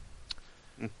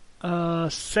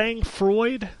 Sang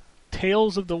Freud,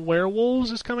 Tales of the Werewolves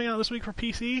is coming out this week for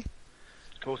PC. Of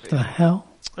course it The is. hell?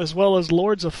 As well as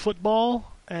Lords of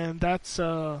Football, and that's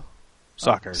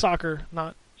Soccer. soccer,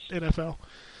 not NFL.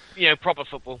 You know, proper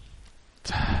football.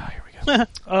 Here we go.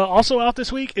 Also out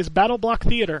this week is Battle Block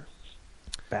Theater.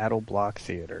 Battle Block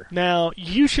Theater. Now,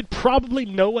 you should probably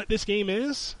know what this game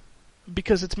is,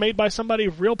 because it's made by somebody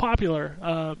real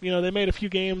popular. They made a few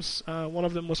games. One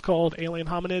of them was called Alien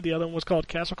Hominid, the other one was called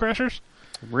Castle Crashers.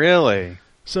 Really?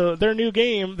 So their new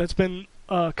game that's been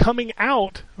coming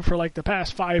out for like the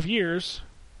past 5 years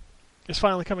is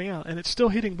finally coming out, and it's still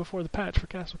hitting before the patch for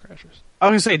Castle Crashers. I was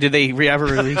going to say, did they ever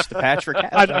release the patch for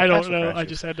Castle? I don't Castle know. Crashers? I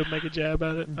just had to make a jab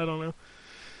at it. I don't know.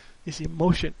 You see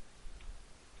Motion.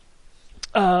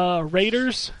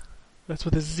 Raiders, that's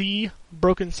with a Z,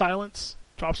 Broken Silence,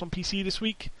 drops on PC this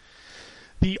week.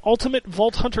 The Ultimate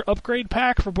Vault Hunter Upgrade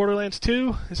Pack for Borderlands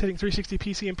 2 is hitting 360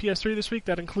 PC and PS3 this week.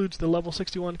 That includes the level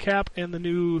 61 cap and the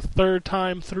new third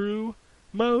time through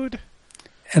mode.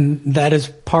 And that is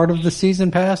part of the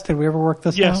season pass? Did we ever work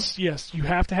this out? Yes. You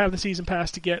have to have the season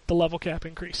pass to get the level cap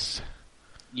increase.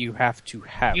 You have to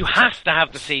have. You have to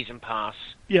have the season pass.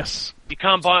 Yes. You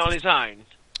can't buy it on its own.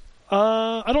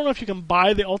 I don't know if you can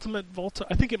buy the Ultimate Vault.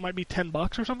 I think it might be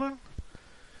 $10 or something.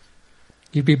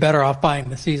 You'd be better off buying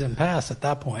the season pass at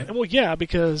that point. Well, yeah,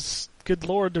 because good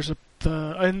lord, there's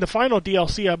and the final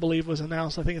DLC I believe was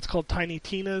announced. I think it's called Tiny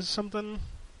Tina's something.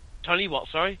 Tony, what?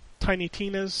 Sorry. Tiny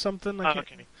Tina's something. Oh,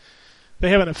 okay. They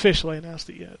haven't officially announced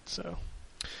it yet, so.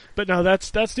 But no,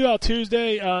 that's due out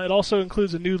Tuesday. It also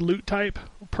includes a new loot type,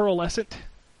 Pearlescent.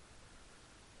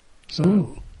 So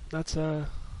Ooh. that's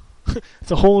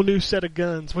it's a whole new set of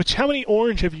guns. Which, how many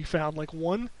orange have you found? Like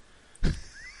one?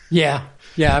 Yeah.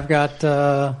 I've got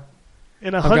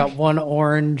got one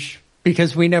orange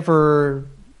because we never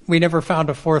found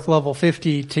a 4th level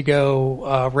 50 to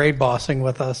go raid bossing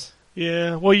with us.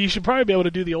 Yeah, well, you should probably be able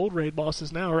to do the old raid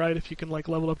bosses now, right? If you can like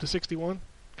level up to 61,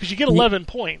 because you get 11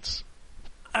 points.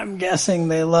 I'm guessing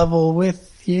they level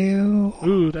with you.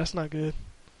 Ooh, that's not good.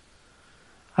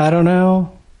 I don't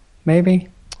know. Maybe.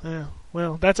 Yeah.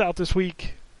 Well, that's out this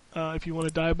week. If you want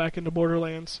to dive back into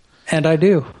Borderlands, And I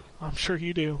do. I'm sure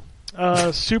you do.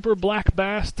 Super Black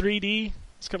Bass 3D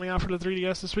is coming out for the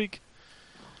 3DS this week.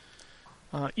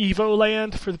 Evo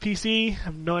Land for the PC,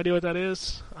 have no idea what that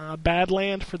is.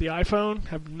 Badland for the iPhone,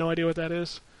 have no idea what that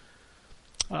is.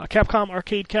 Capcom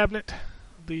Arcade Cabinet,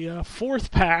 the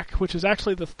 4th pack, which is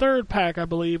actually the 3rd pack, I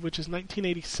believe, which is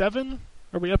 1987.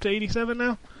 Are we up to 87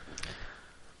 now?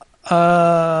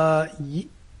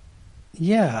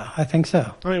 Yeah, I think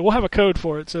so. I mean, we'll have a code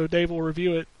for it, so Dave will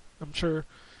review it, I'm sure.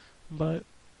 But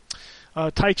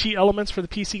Tai Chi Elements for the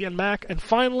PC and Mac, and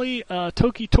finally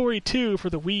Toki Tori 2 for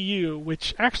the Wii U,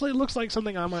 which actually looks like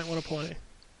something I might want to play.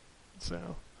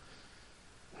 So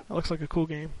that looks like a cool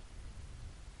game.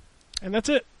 And that's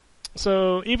it.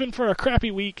 So even for a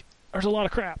crappy week, there's a lot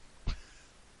of crap.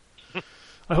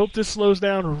 I hope this slows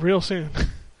down real soon.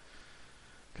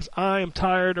 Because I am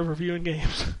tired of reviewing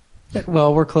games.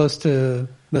 Well, we're close to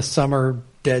the summer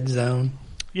dead zone.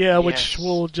 Yeah, which Yes.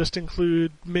 will just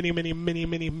include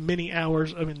many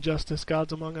hours of Injustice: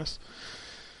 Gods Among Us.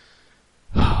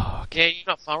 Yeah, you're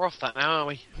not far off that now, are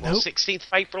we? What, Nope. 16th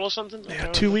of April or something? Yeah,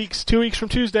 2 weeks. 2 weeks from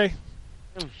Tuesday.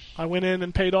 Hmm. I went in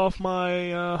and paid off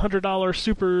my $100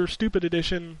 Super Stupid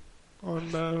Edition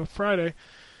on Friday.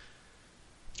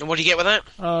 And what do you get with that?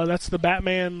 That's the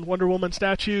Batman Wonder Woman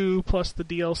statue plus the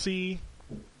DLC.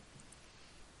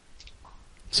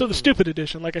 So the Stupid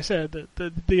Edition, like I said,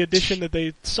 the edition that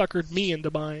they suckered me into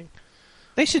buying.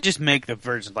 They should just make the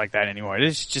versions like that anymore.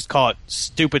 They should just call it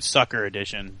Stupid Sucker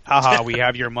Edition. Haha, we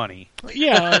have your money.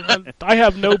 Yeah, I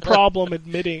have no problem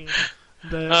admitting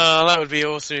that. Oh, that would be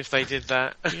awesome if they did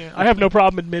that. Yeah, I have no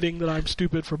problem admitting that I'm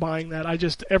stupid for buying that.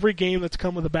 Every game that's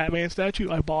come with a Batman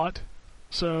statue, I bought.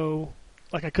 So,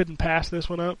 like, I couldn't pass this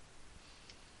one up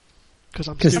because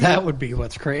I'm Because stupid. that would be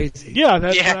what's crazy.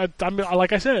 Yeah, Yeah. I'm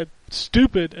like I said,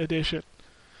 stupid edition.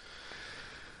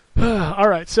 All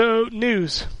right, so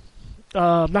news.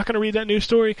 I'm not going to read that news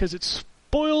story because it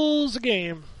spoils the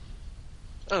game.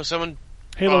 Oh, someone.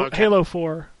 Halo, Oh, okay. Halo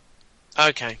 4.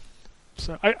 Okay.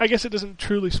 So I guess it doesn't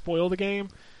truly spoil the game.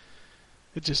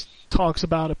 It just talks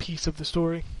about a piece of the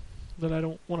story that I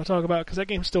don't want to talk about because that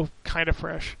game's still kind of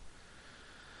fresh.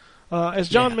 As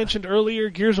John mentioned earlier,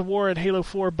 Gears of War and Halo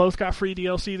 4 both got free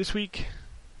DLC this week.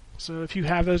 So if you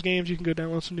have those games, you can go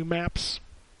download some new maps.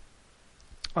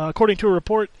 According to a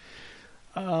report,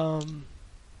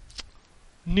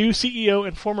 new CEO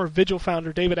and former Vigil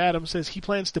founder David Adams says he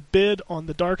plans to bid on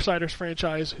the Darksiders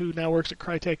franchise, who now works at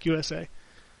Crytek USA.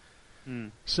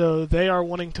 So they are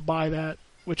wanting to buy that,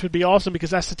 which would be awesome because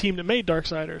that's the team that made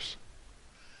Darksiders.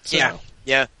 So,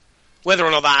 Yeah. Whether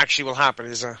or not that actually will happen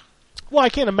is a. Well, I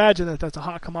can't imagine that that's a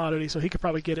hot commodity, so he could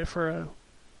probably get it for a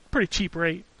pretty cheap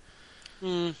rate.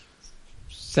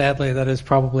 Sadly, that is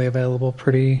probably available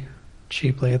pretty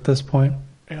cheaply at this point.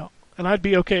 Yeah. And I'd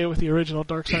be okay with the original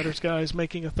Darksiders guys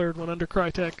making a third one under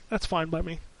Crytek. That's fine by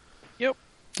me.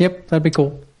 Yep, that'd be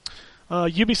cool.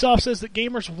 Ubisoft says that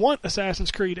gamers want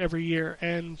Assassin's Creed every year,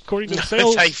 and according to the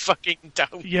sales... They fucking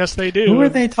don't. Yes, they do. Who are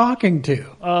they talking to?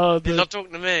 They're not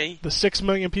talking to me. The 6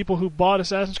 million people who bought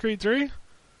Assassin's Creed 3?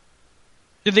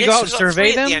 Did they go out and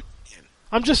survey them?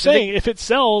 I'm just saying, if it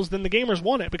sells, then the gamers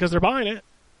want it because they're buying it.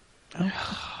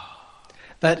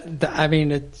 I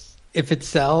mean, it's if it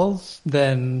sells,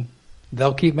 then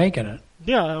they'll keep making it.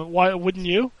 Yeah, why wouldn't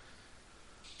you?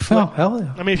 Oh, hell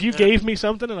yeah. I mean, if you gave me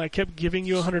something and I kept giving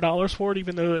you $100 for it,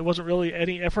 even though it wasn't really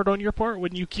any effort on your part,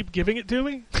 wouldn't you keep giving it to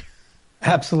me?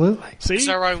 Absolutely. See? It's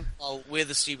our own fault. We're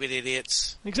the stupid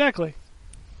idiots. Exactly.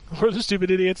 We're the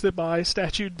stupid idiots that buy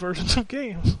statued versions of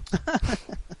games.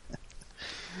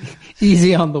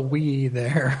 Easy on the Wii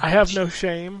there. I have no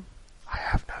shame.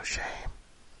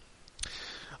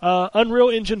 Unreal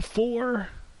Engine 4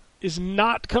 is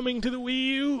not coming to the Wii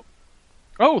U.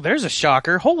 Oh, there's a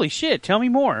shocker. Holy shit, tell me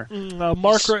more.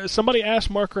 Somebody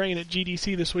asked Mark Rain at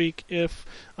GDC this week if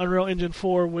Unreal Engine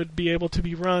 4 would be able to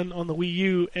be run on the Wii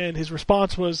U, and his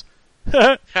response was,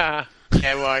 Yeah,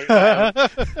 right.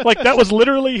 like, that was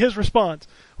literally his response,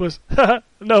 was,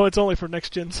 no, it's only for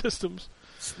next-gen systems.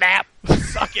 Snap.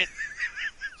 Suck it.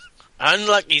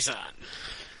 Unlucky son.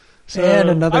 So, And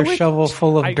I another wish- shovel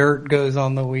full of I- dirt goes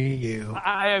on the Wii U.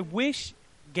 I wish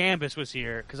Gambus was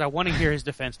here, because I want to hear his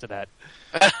defense to that.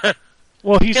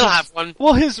 well, He'll have one.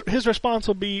 Well, his response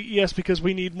will be, yes, because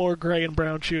we need more gray and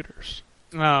brown shooters.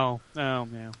 Oh,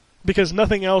 yeah. Because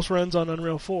nothing else runs on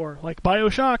Unreal 4. Like,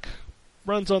 BioShock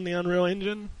runs on the Unreal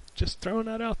Engine. Just throwing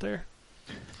that out there.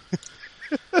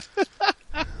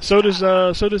 So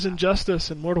does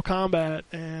Injustice and Mortal Kombat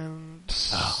and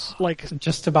like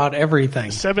Just about everything.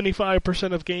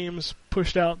 75% of games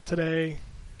pushed out today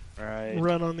Right.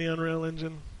 run on the Unreal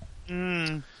Engine.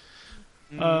 Mm.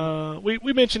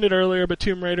 We mentioned it earlier, but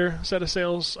Tomb Raider set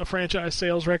a franchise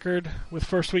sales record with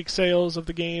first week sales of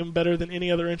the game better than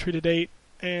any other entry to date.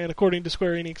 And according to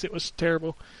Square Enix, it was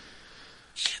terrible.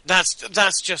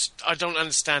 That's just, I don't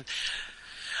understand.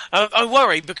 I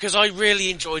worry because I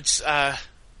really enjoyed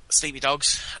Sleepy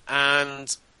Dogs,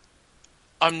 and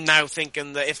I'm now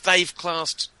thinking that if they've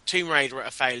classed Tomb Raider at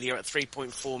a failure at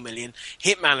 3.4 million,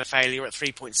 Hitman a failure at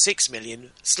 3.6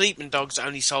 million, Sleeping Dogs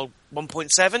only sold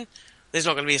 1.7, there's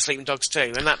not going to be a Sleeping Dogs 2,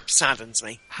 and that saddens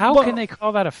me. How can they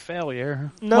call that a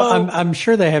failure? No, Well, I'm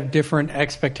sure they have different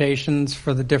expectations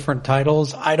for the different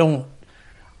titles. I don't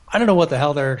know what the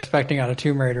hell they're expecting out of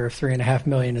Tomb Raider if 3.5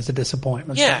 million is a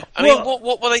disappointment. Yeah, So, I mean,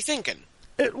 what were they thinking?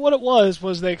 What it was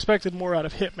they expected more out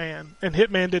of Hitman, and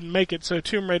Hitman didn't make it, so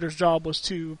Tomb Raider's job was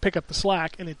to pick up the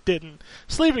slack, and it didn't.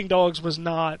 Sleeping Dogs was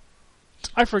not...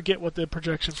 I forget what the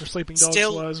projection for Sleeping Dogs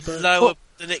Still was, but... lower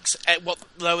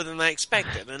lower than they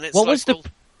expected, and it's What like, was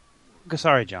the...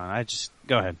 Sorry, John.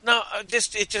 Go ahead. No, it's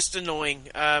just annoying.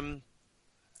 I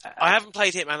haven't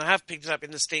played Hitman. I have picked it up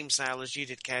in the Steam sale, as you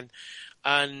did, Ken,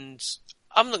 and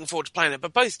I'm looking forward to playing it.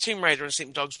 But both Tomb Raider and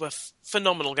Sleeping Dogs were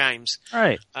phenomenal games.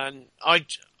 Right. And I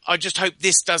just hope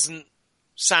this doesn't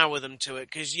sour them to it,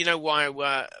 because you know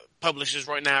why publishers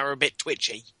right now are a bit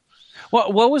twitchy.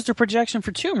 What was the projection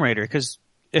for Tomb Raider? Because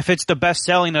if it's the best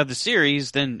selling of the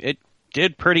series, then it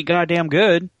did pretty goddamn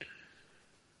good.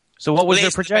 So what was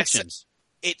their projections?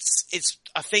 It's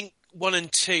I think 1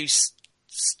 and 2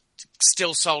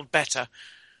 still sold better.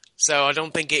 So I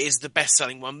don't think it is the best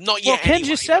selling one. Not Well, yet. Ken anyway,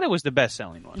 just said it was the best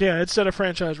selling one. Yeah, it set a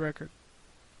franchise record.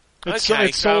 It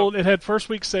Okay, sold. It had first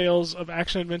week sales of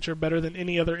action adventure better than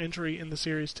any other entry in the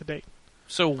series to date.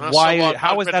 So Well, why? so what?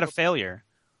 How was I'd that a rather- failure?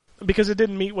 Because it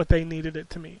didn't meet what they needed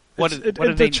it to meet. What It's- did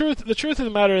the they- truth of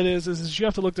the matter is you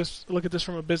have to look at this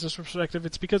from a business perspective.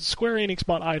 It's because Square Enix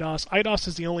bought Eidos. Eidos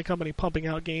is the only company pumping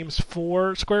out games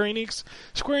for Square Enix.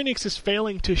 Square Enix is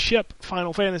failing to ship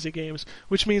Final Fantasy games,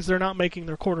 which means they're not making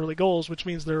their quarterly goals, which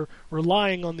means they're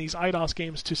relying on these Eidos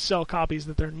games to sell copies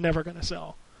that they're never going to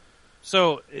sell.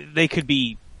 So they could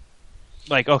be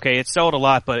like, okay, it sold a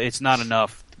lot, but it's not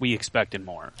enough. We expected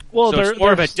more. Well, so they're- it's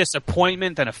more of a they're-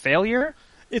 disappointment than a failure.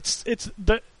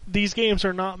 These games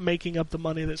are not making up the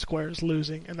money that Square is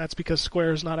losing, and that's because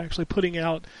Square is not actually putting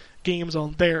out games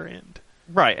on their end.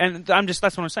 Right, and that's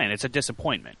what I'm saying. It's a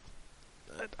disappointment.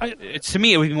 To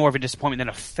me, it would be more of a disappointment than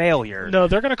a failure. No,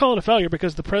 they're going to call it a failure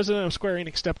because the president of Square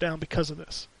Enix stepped down because of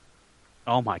this.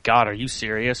 Oh my God, are you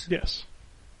serious? Yes.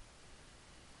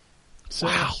 So,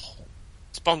 Wow.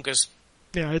 It's bonkers.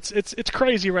 Yeah, it's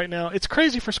crazy right now. It's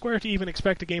crazy for Square to even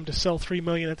expect a game to sell 3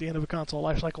 million at the end of a console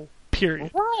life cycle.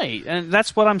 Period. Right, and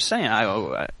that's what I'm saying.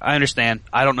 I understand.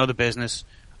 I don't know the business.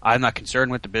 I'm not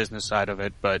concerned with the business side of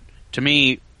it, but to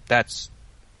me, that's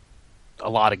a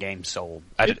lot of games sold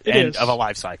at It the end is. of a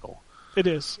life cycle. It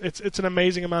is. It's an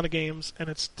amazing amount of games, and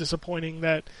it's disappointing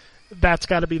that that's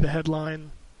got to be the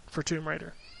headline for Tomb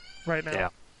Raider right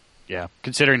now. Yeah.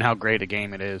 Considering how great a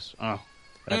game it is. Oh,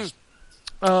 that's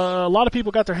A lot of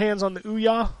people got their hands on the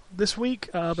Ouya this week,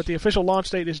 but the official launch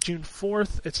date is June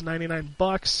 4th. It's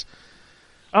 $99.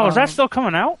 Oh, is that still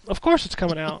coming out? Of course, it's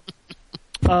coming out.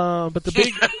 But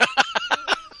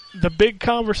the big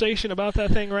conversation about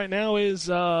that thing right now is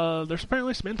there's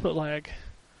apparently some input lag.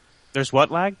 There's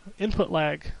what lag? Input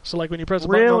lag. So, like when you press a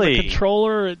button on Really? the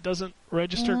controller, it doesn't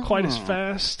register quite as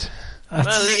fast. Well,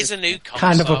 it is a new console.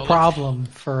 Kind of a problem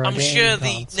for a I'm game sure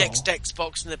the console. next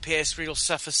Xbox and the PS3 will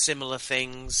suffer similar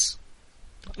things.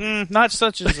 Not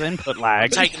such as input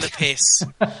lag. Taking the piss.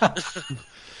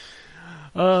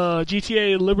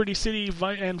 GTA Liberty City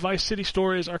and Vice City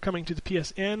stories are coming to the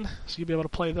PSN, so you'll be able to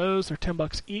play those. They're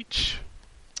 $10 each.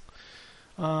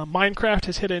 Minecraft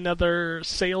has hit another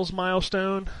sales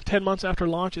milestone. 10 months after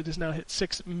launch, it has now hit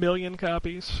 6 million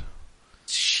copies.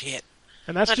 Shit.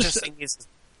 And that's That just just thing is...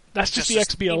 the just-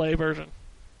 XBLA version.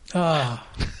 Oh,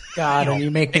 God, and you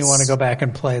make me want to go back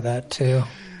and play that too.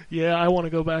 Yeah, I want to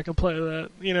go back and play that.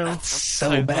 You know,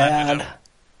 So bad.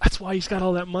 that's why he's got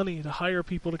all that money to hire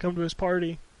people to come to his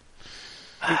party.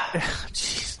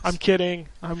 I'm kidding.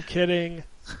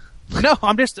 No,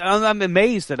 I'm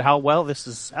amazed at how well this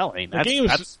is selling. The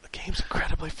game's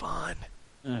incredibly fun.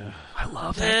 I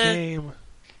love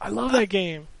that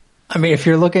game. I mean, if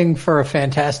you're looking for a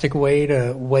fantastic way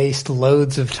to waste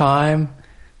loads of time,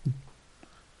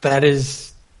 that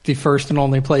is the first and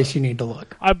only place you need to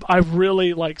look. I've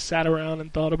really sat around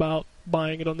and thought about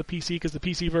buying it on the PC because the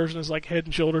PC version is like head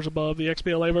and shoulders above the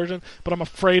XBLA version, but I'm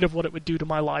afraid of what it would do to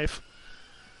my life.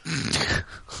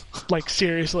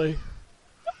 Seriously.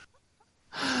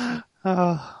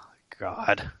 Oh,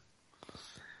 God.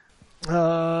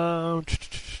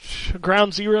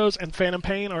 Ground Zeroes and Phantom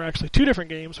Pain are actually two different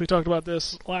games. We talked about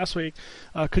this last week.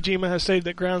 Kojima has stated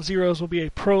that Ground Zeroes will be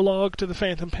a prologue to the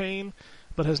Phantom Pain,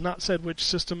 but has not said which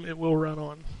system it will run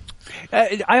on.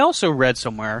 I also read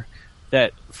somewhere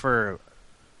that for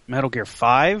Metal Gear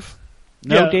 5,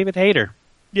 no Yeah. David Hayter.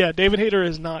 Yeah, David Hayter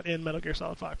is not in Metal Gear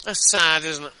Solid 5. That's sad,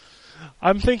 isn't it?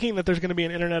 I'm thinking that there's going to be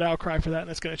an internet outcry for that, and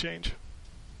it's going to change.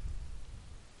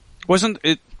 Wasn't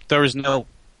it? There was no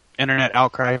internet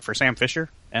outcry for Sam Fisher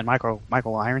and Michael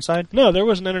Ironside? No, there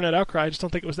was an internet outcry. I just don't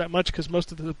think it was that much because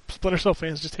most of the Splinter Cell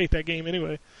fans just hate that game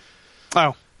anyway.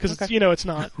 Oh. Because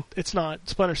it's not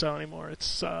Splinter Cell anymore.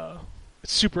 It's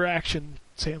super action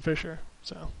Sam Fisher.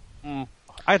 So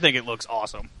I think it looks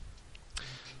awesome.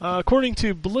 According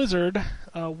to Blizzard,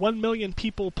 1 million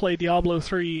people play Diablo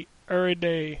 3 every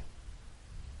day.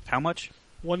 How much?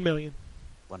 1 million.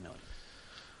 1 million.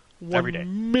 1 Every day.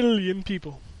 million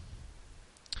people.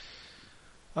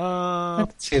 I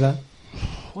can see that.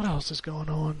 What else is going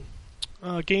on?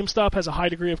 GameStop has a high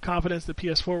degree of confidence that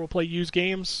PS4 will play used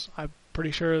games. I'm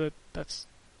pretty sure that that's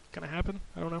going to happen.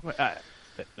 I don't know.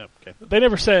 Okay. They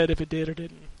never said if it did or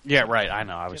didn't. Yeah, right. I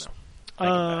know. I was.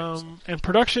 And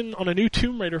production on a new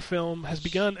Tomb Raider film has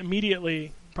begun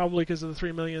immediately, probably because of the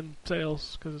 3 million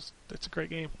sales, because it's a great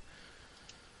game.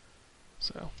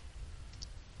 So.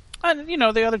 And,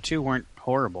 the other two weren't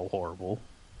horrible.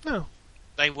 No.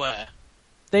 They were.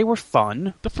 They were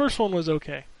fun. The first one was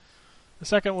okay. The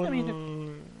second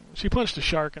one, she punched a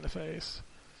shark in the face.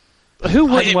 Who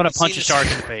wouldn't didn't want to see punch a this. shark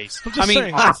in the face? I'm just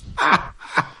saying.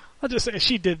 I'll just say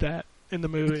she did that in the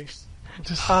movie.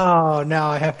 Oh, now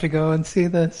I have to go and see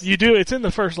this. You do. It's in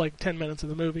the first 10 minutes of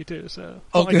the movie too. So.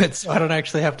 Oh, good. So I don't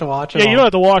actually have to watch it. Yeah, you all. don't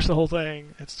have to watch the whole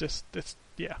thing.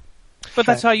 Yeah. But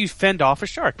that's how you fend off a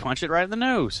shark. Punch it right in the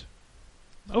nose.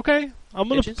 Okay, I'm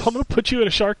gonna Bitches. put you in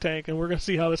a Shark Tank, and we're gonna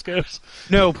see how this goes.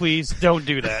 No, please, don't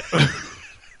do that.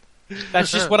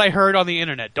 That's just what I heard on the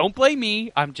internet. Don't blame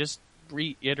me. I'm just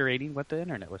reiterating what the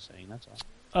internet was saying. That's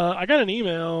all. I got an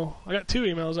email. I got 2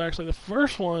 emails actually. The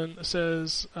first one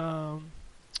says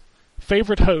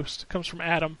favorite host. It comes from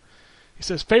Adam. He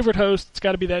says favorite host. It's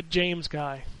got to be that James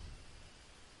guy.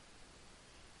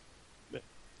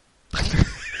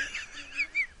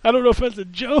 I don't know if that's a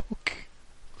joke.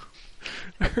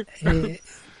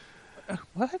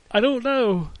 What? I don't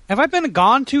know. Have I been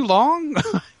gone too long?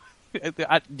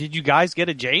 Did you guys get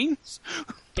a James?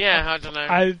 Yeah, I don't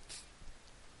know.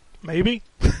 Maybe.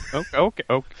 Okay.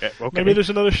 Maybe there's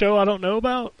another show I don't know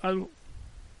about.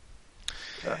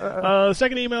 The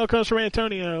second email comes from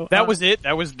Antonio. That was it.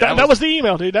 That was the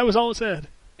email, dude. That was all it said.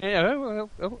 Yeah.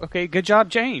 Okay. Good job,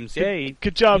 James. Yay.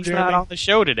 Good job, He's Jeremy. not on the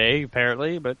show today,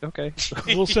 apparently, but okay.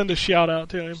 We'll send a shout out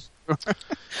to him.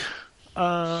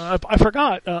 I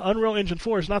forgot. Unreal Engine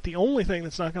 4 is not the only thing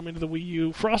that's not coming to the Wii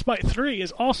U. Frostbite 3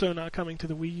 is also not coming to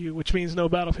the Wii U, which means no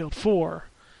Battlefield 4.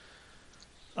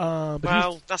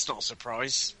 Well, that's not a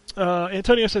surprise.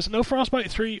 Antonio says no Frostbite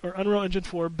 3 or Unreal Engine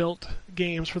 4 built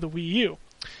games for the Wii U.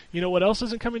 You know what else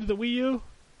isn't coming to the Wii U?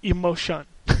 Emotion.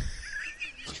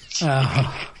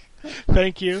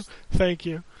 Thank you.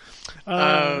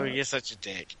 Oh, you're such a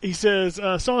dick. He says,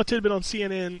 saw a tidbit on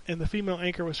CNN, and the female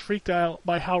anchor was freaked out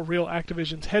by how real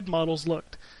Activision's head models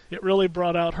looked. It really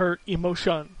brought out her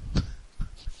emotion.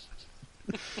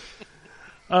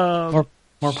 More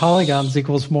polygons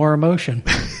equals more emotion.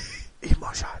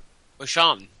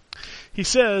 Sean. He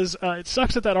says, it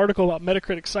sucks that article about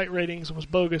Metacritic site ratings was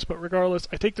bogus, but regardless,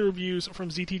 I take the reviews from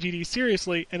ZTGD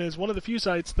seriously, and it is one of the few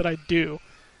sites that I do.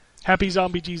 Happy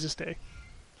Zombie Jesus Day.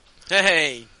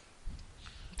 Hey.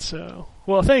 So,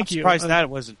 well, thank I'm you. surprised that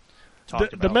wasn't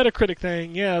talked The about. Metacritic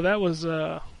thing, yeah, that was...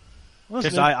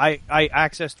 Because I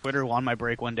accessed Twitter on my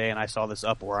break one day and I saw this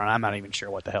uproar and I'm not even sure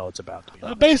what the hell it's about. To be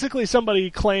honest. Basically, somebody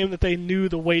claimed that they knew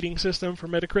the weighting system for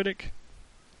Metacritic,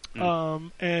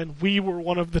 and we were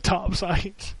one of the top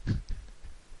sites.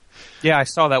 Yeah, I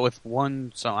saw that with I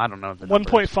don't know.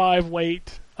 1.5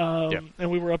 weight, Yep.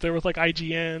 and we were up there with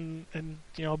IGN and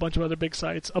a bunch of other big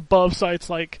sites above sites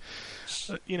like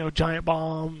Giant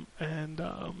Bomb and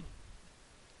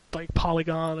like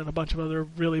Polygon and a bunch of other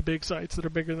really big sites that are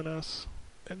bigger than us.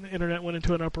 And the internet went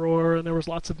into an uproar, and there was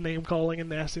lots of name calling and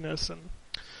nastiness. And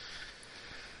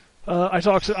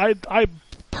I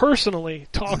personally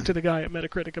talked to the guy at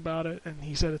Metacritic about it, and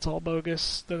he said it's all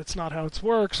bogus, that it's not how it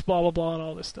works, blah blah blah, and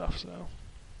all this stuff. So,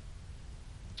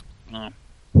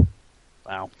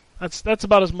 Wow. That's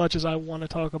about as much as I want to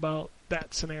talk about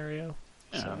that scenario.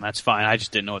 Yeah, So. that's fine. I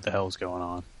just didn't know what the hell was going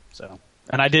on. So,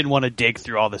 and I didn't want to dig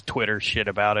through all the Twitter shit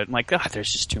about it. I'm like, God,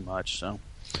 there's just too much. So,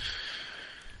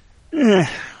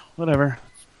 whatever.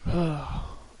 I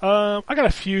got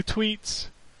a few tweets.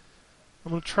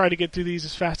 I'm going to try to get through these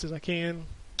as fast as I can,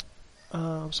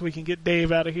 so we can get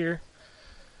Dave out of here.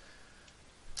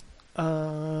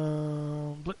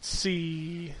 Let's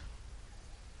see.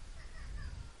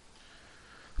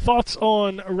 Thoughts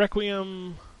on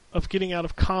Requiem of getting out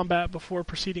of combat before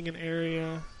proceeding an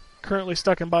area. Currently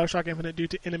stuck in Bioshock Infinite due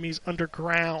to enemies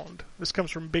underground. This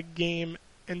comes from Big Game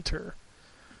Enter.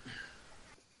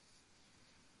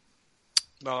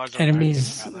 Well, I don't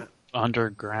Enemies- know about that.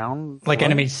 Underground? Like What?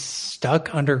 enemies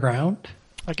stuck underground?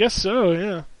 I guess so,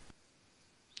 yeah.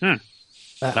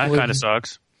 That would- kind of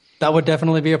sucks. That would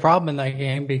definitely be a problem in that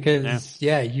game because,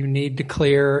 you need to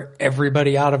clear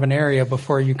everybody out of an area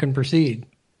before you can proceed.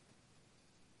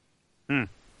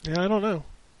 Yeah, I don't know.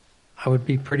 I would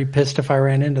be pretty pissed if I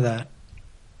ran into that.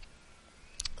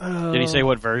 Did he say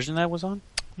what version that was on?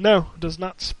 No, does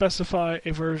not specify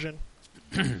a version.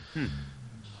 Doom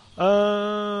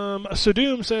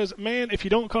says, man, if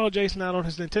you don't call Jason out on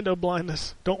his Nintendo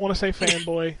blindness, don't want to say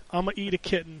fanboy, I'ma eat a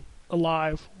kitten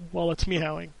alive while it's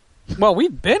meowing. Well,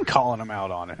 we've been calling him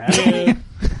out on it, haven't we? Yeah.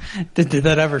 Did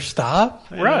that ever stop?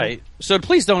 Right. So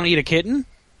please don't eat a kitten.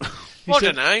 I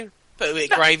don't know. Put a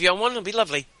bit of gravy on one, it'll be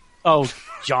lovely. Oh,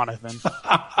 Jonathan.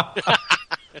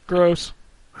 Gross.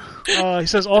 He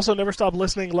says, also never stop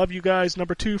listening. Love you guys.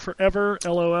 Number 2 forever.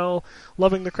 LOL.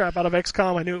 Loving the crap out of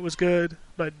XCOM. I knew it was good,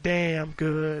 but damn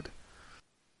good.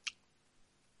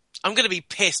 I'm going to be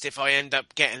pissed if I end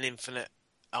up getting Infinite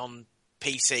on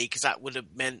PC, because that would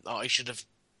have meant that I should have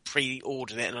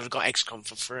pre-ordered it and I'd have got XCOM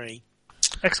for free.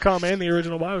 XCOM and the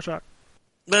original Bioshock.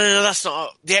 No, that's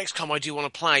not the XCOM I do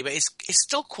want to play, but it's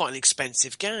still quite an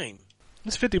expensive game.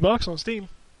 It's $50 on Steam.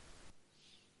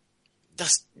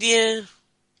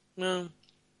 No.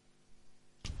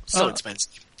 Still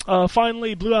expensive.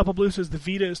 Finally, Blue Apple Blue says the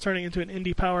Vita is turning into an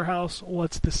indie powerhouse.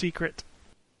 What's the secret?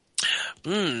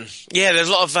 Yeah, there's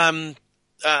a lot of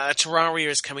Terraria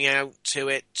is coming out to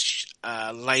it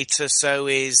later. So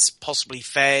is possibly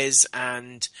Fez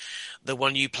and the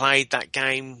one you played, that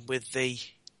game with the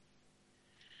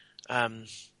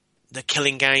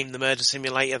killing game, the murder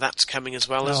simulator. That's coming as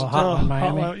well. Isn't it? Hotline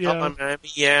Miami. Hotline Miami,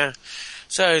 yeah.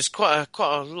 So it's quite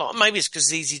a lot. Maybe it's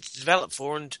because it's easy to develop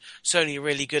for, and Sony are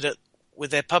really good at with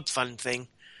their pub fund thing,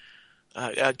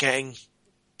 getting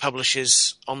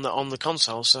publishers on the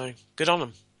console. So good on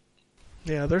them.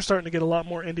 Yeah, they're starting to get a lot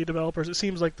more indie developers. It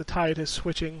seems like the tide is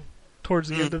switching towards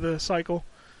the end of the cycle.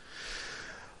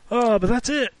 But that's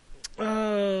it.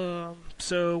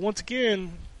 So once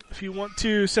again, if you want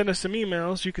to send us some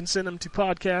emails, you can send them to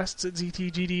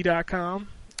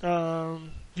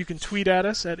podcasts@ztgd.com. You can tweet at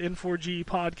us at N4G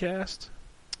Podcast.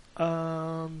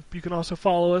 You can also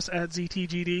follow us at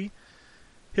ZTGD.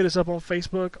 Hit us up on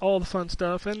Facebook, all the fun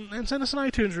stuff, and send us an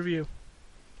iTunes review.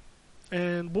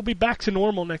 And we'll be back to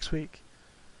normal next week.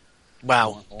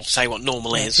 Wow, say what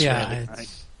normal is. Yeah,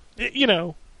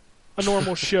 really. A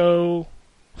normal show,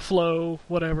 flow,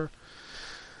 whatever.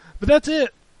 But that's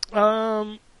it.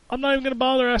 I'm not even going to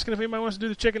bother asking if anybody wants to do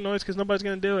the chicken noise, because nobody's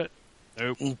going to do it.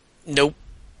 Nope.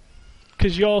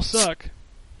 Because y'all suck.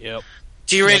 Yep.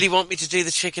 Do you really want me to do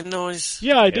the chicken noise?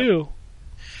 Yeah, I do.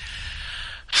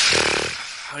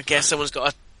 I guess someone's got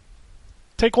to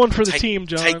Take one for the team,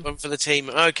 John. take one for the team.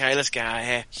 Okay, let's get out of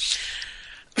here.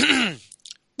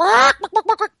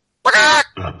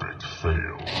 Epic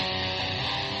fail.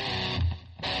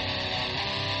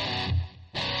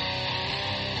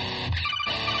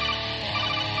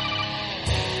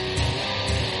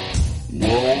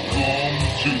 Welcome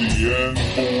to the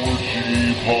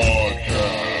N4G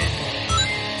podcast.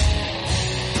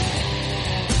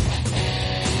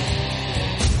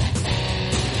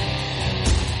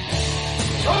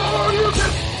 $0.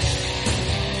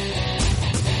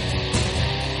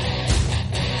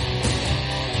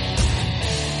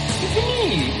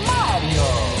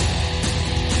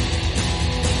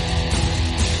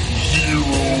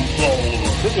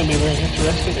 This is going to be a very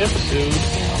interesting episode.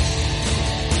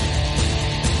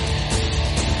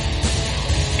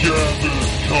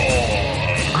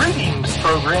 Gaviscon. Greetings,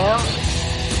 programs.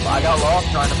 I got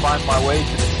lost trying to find my way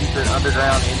to the secret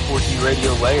underground N4G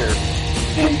radio lair.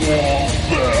 The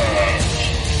Wombat.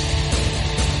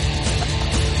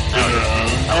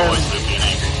 And always been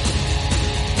angry.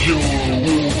 Killer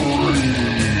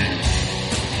Wolverine.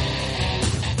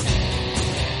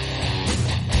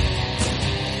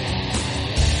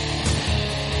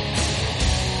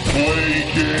 Play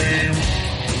games,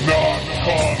 not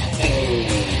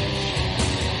consoles.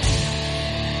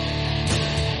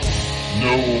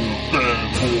 No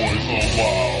fanboys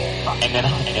allowed. And then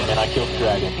I killed the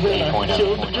dragon. 8.0.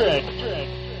 Killed the dragon.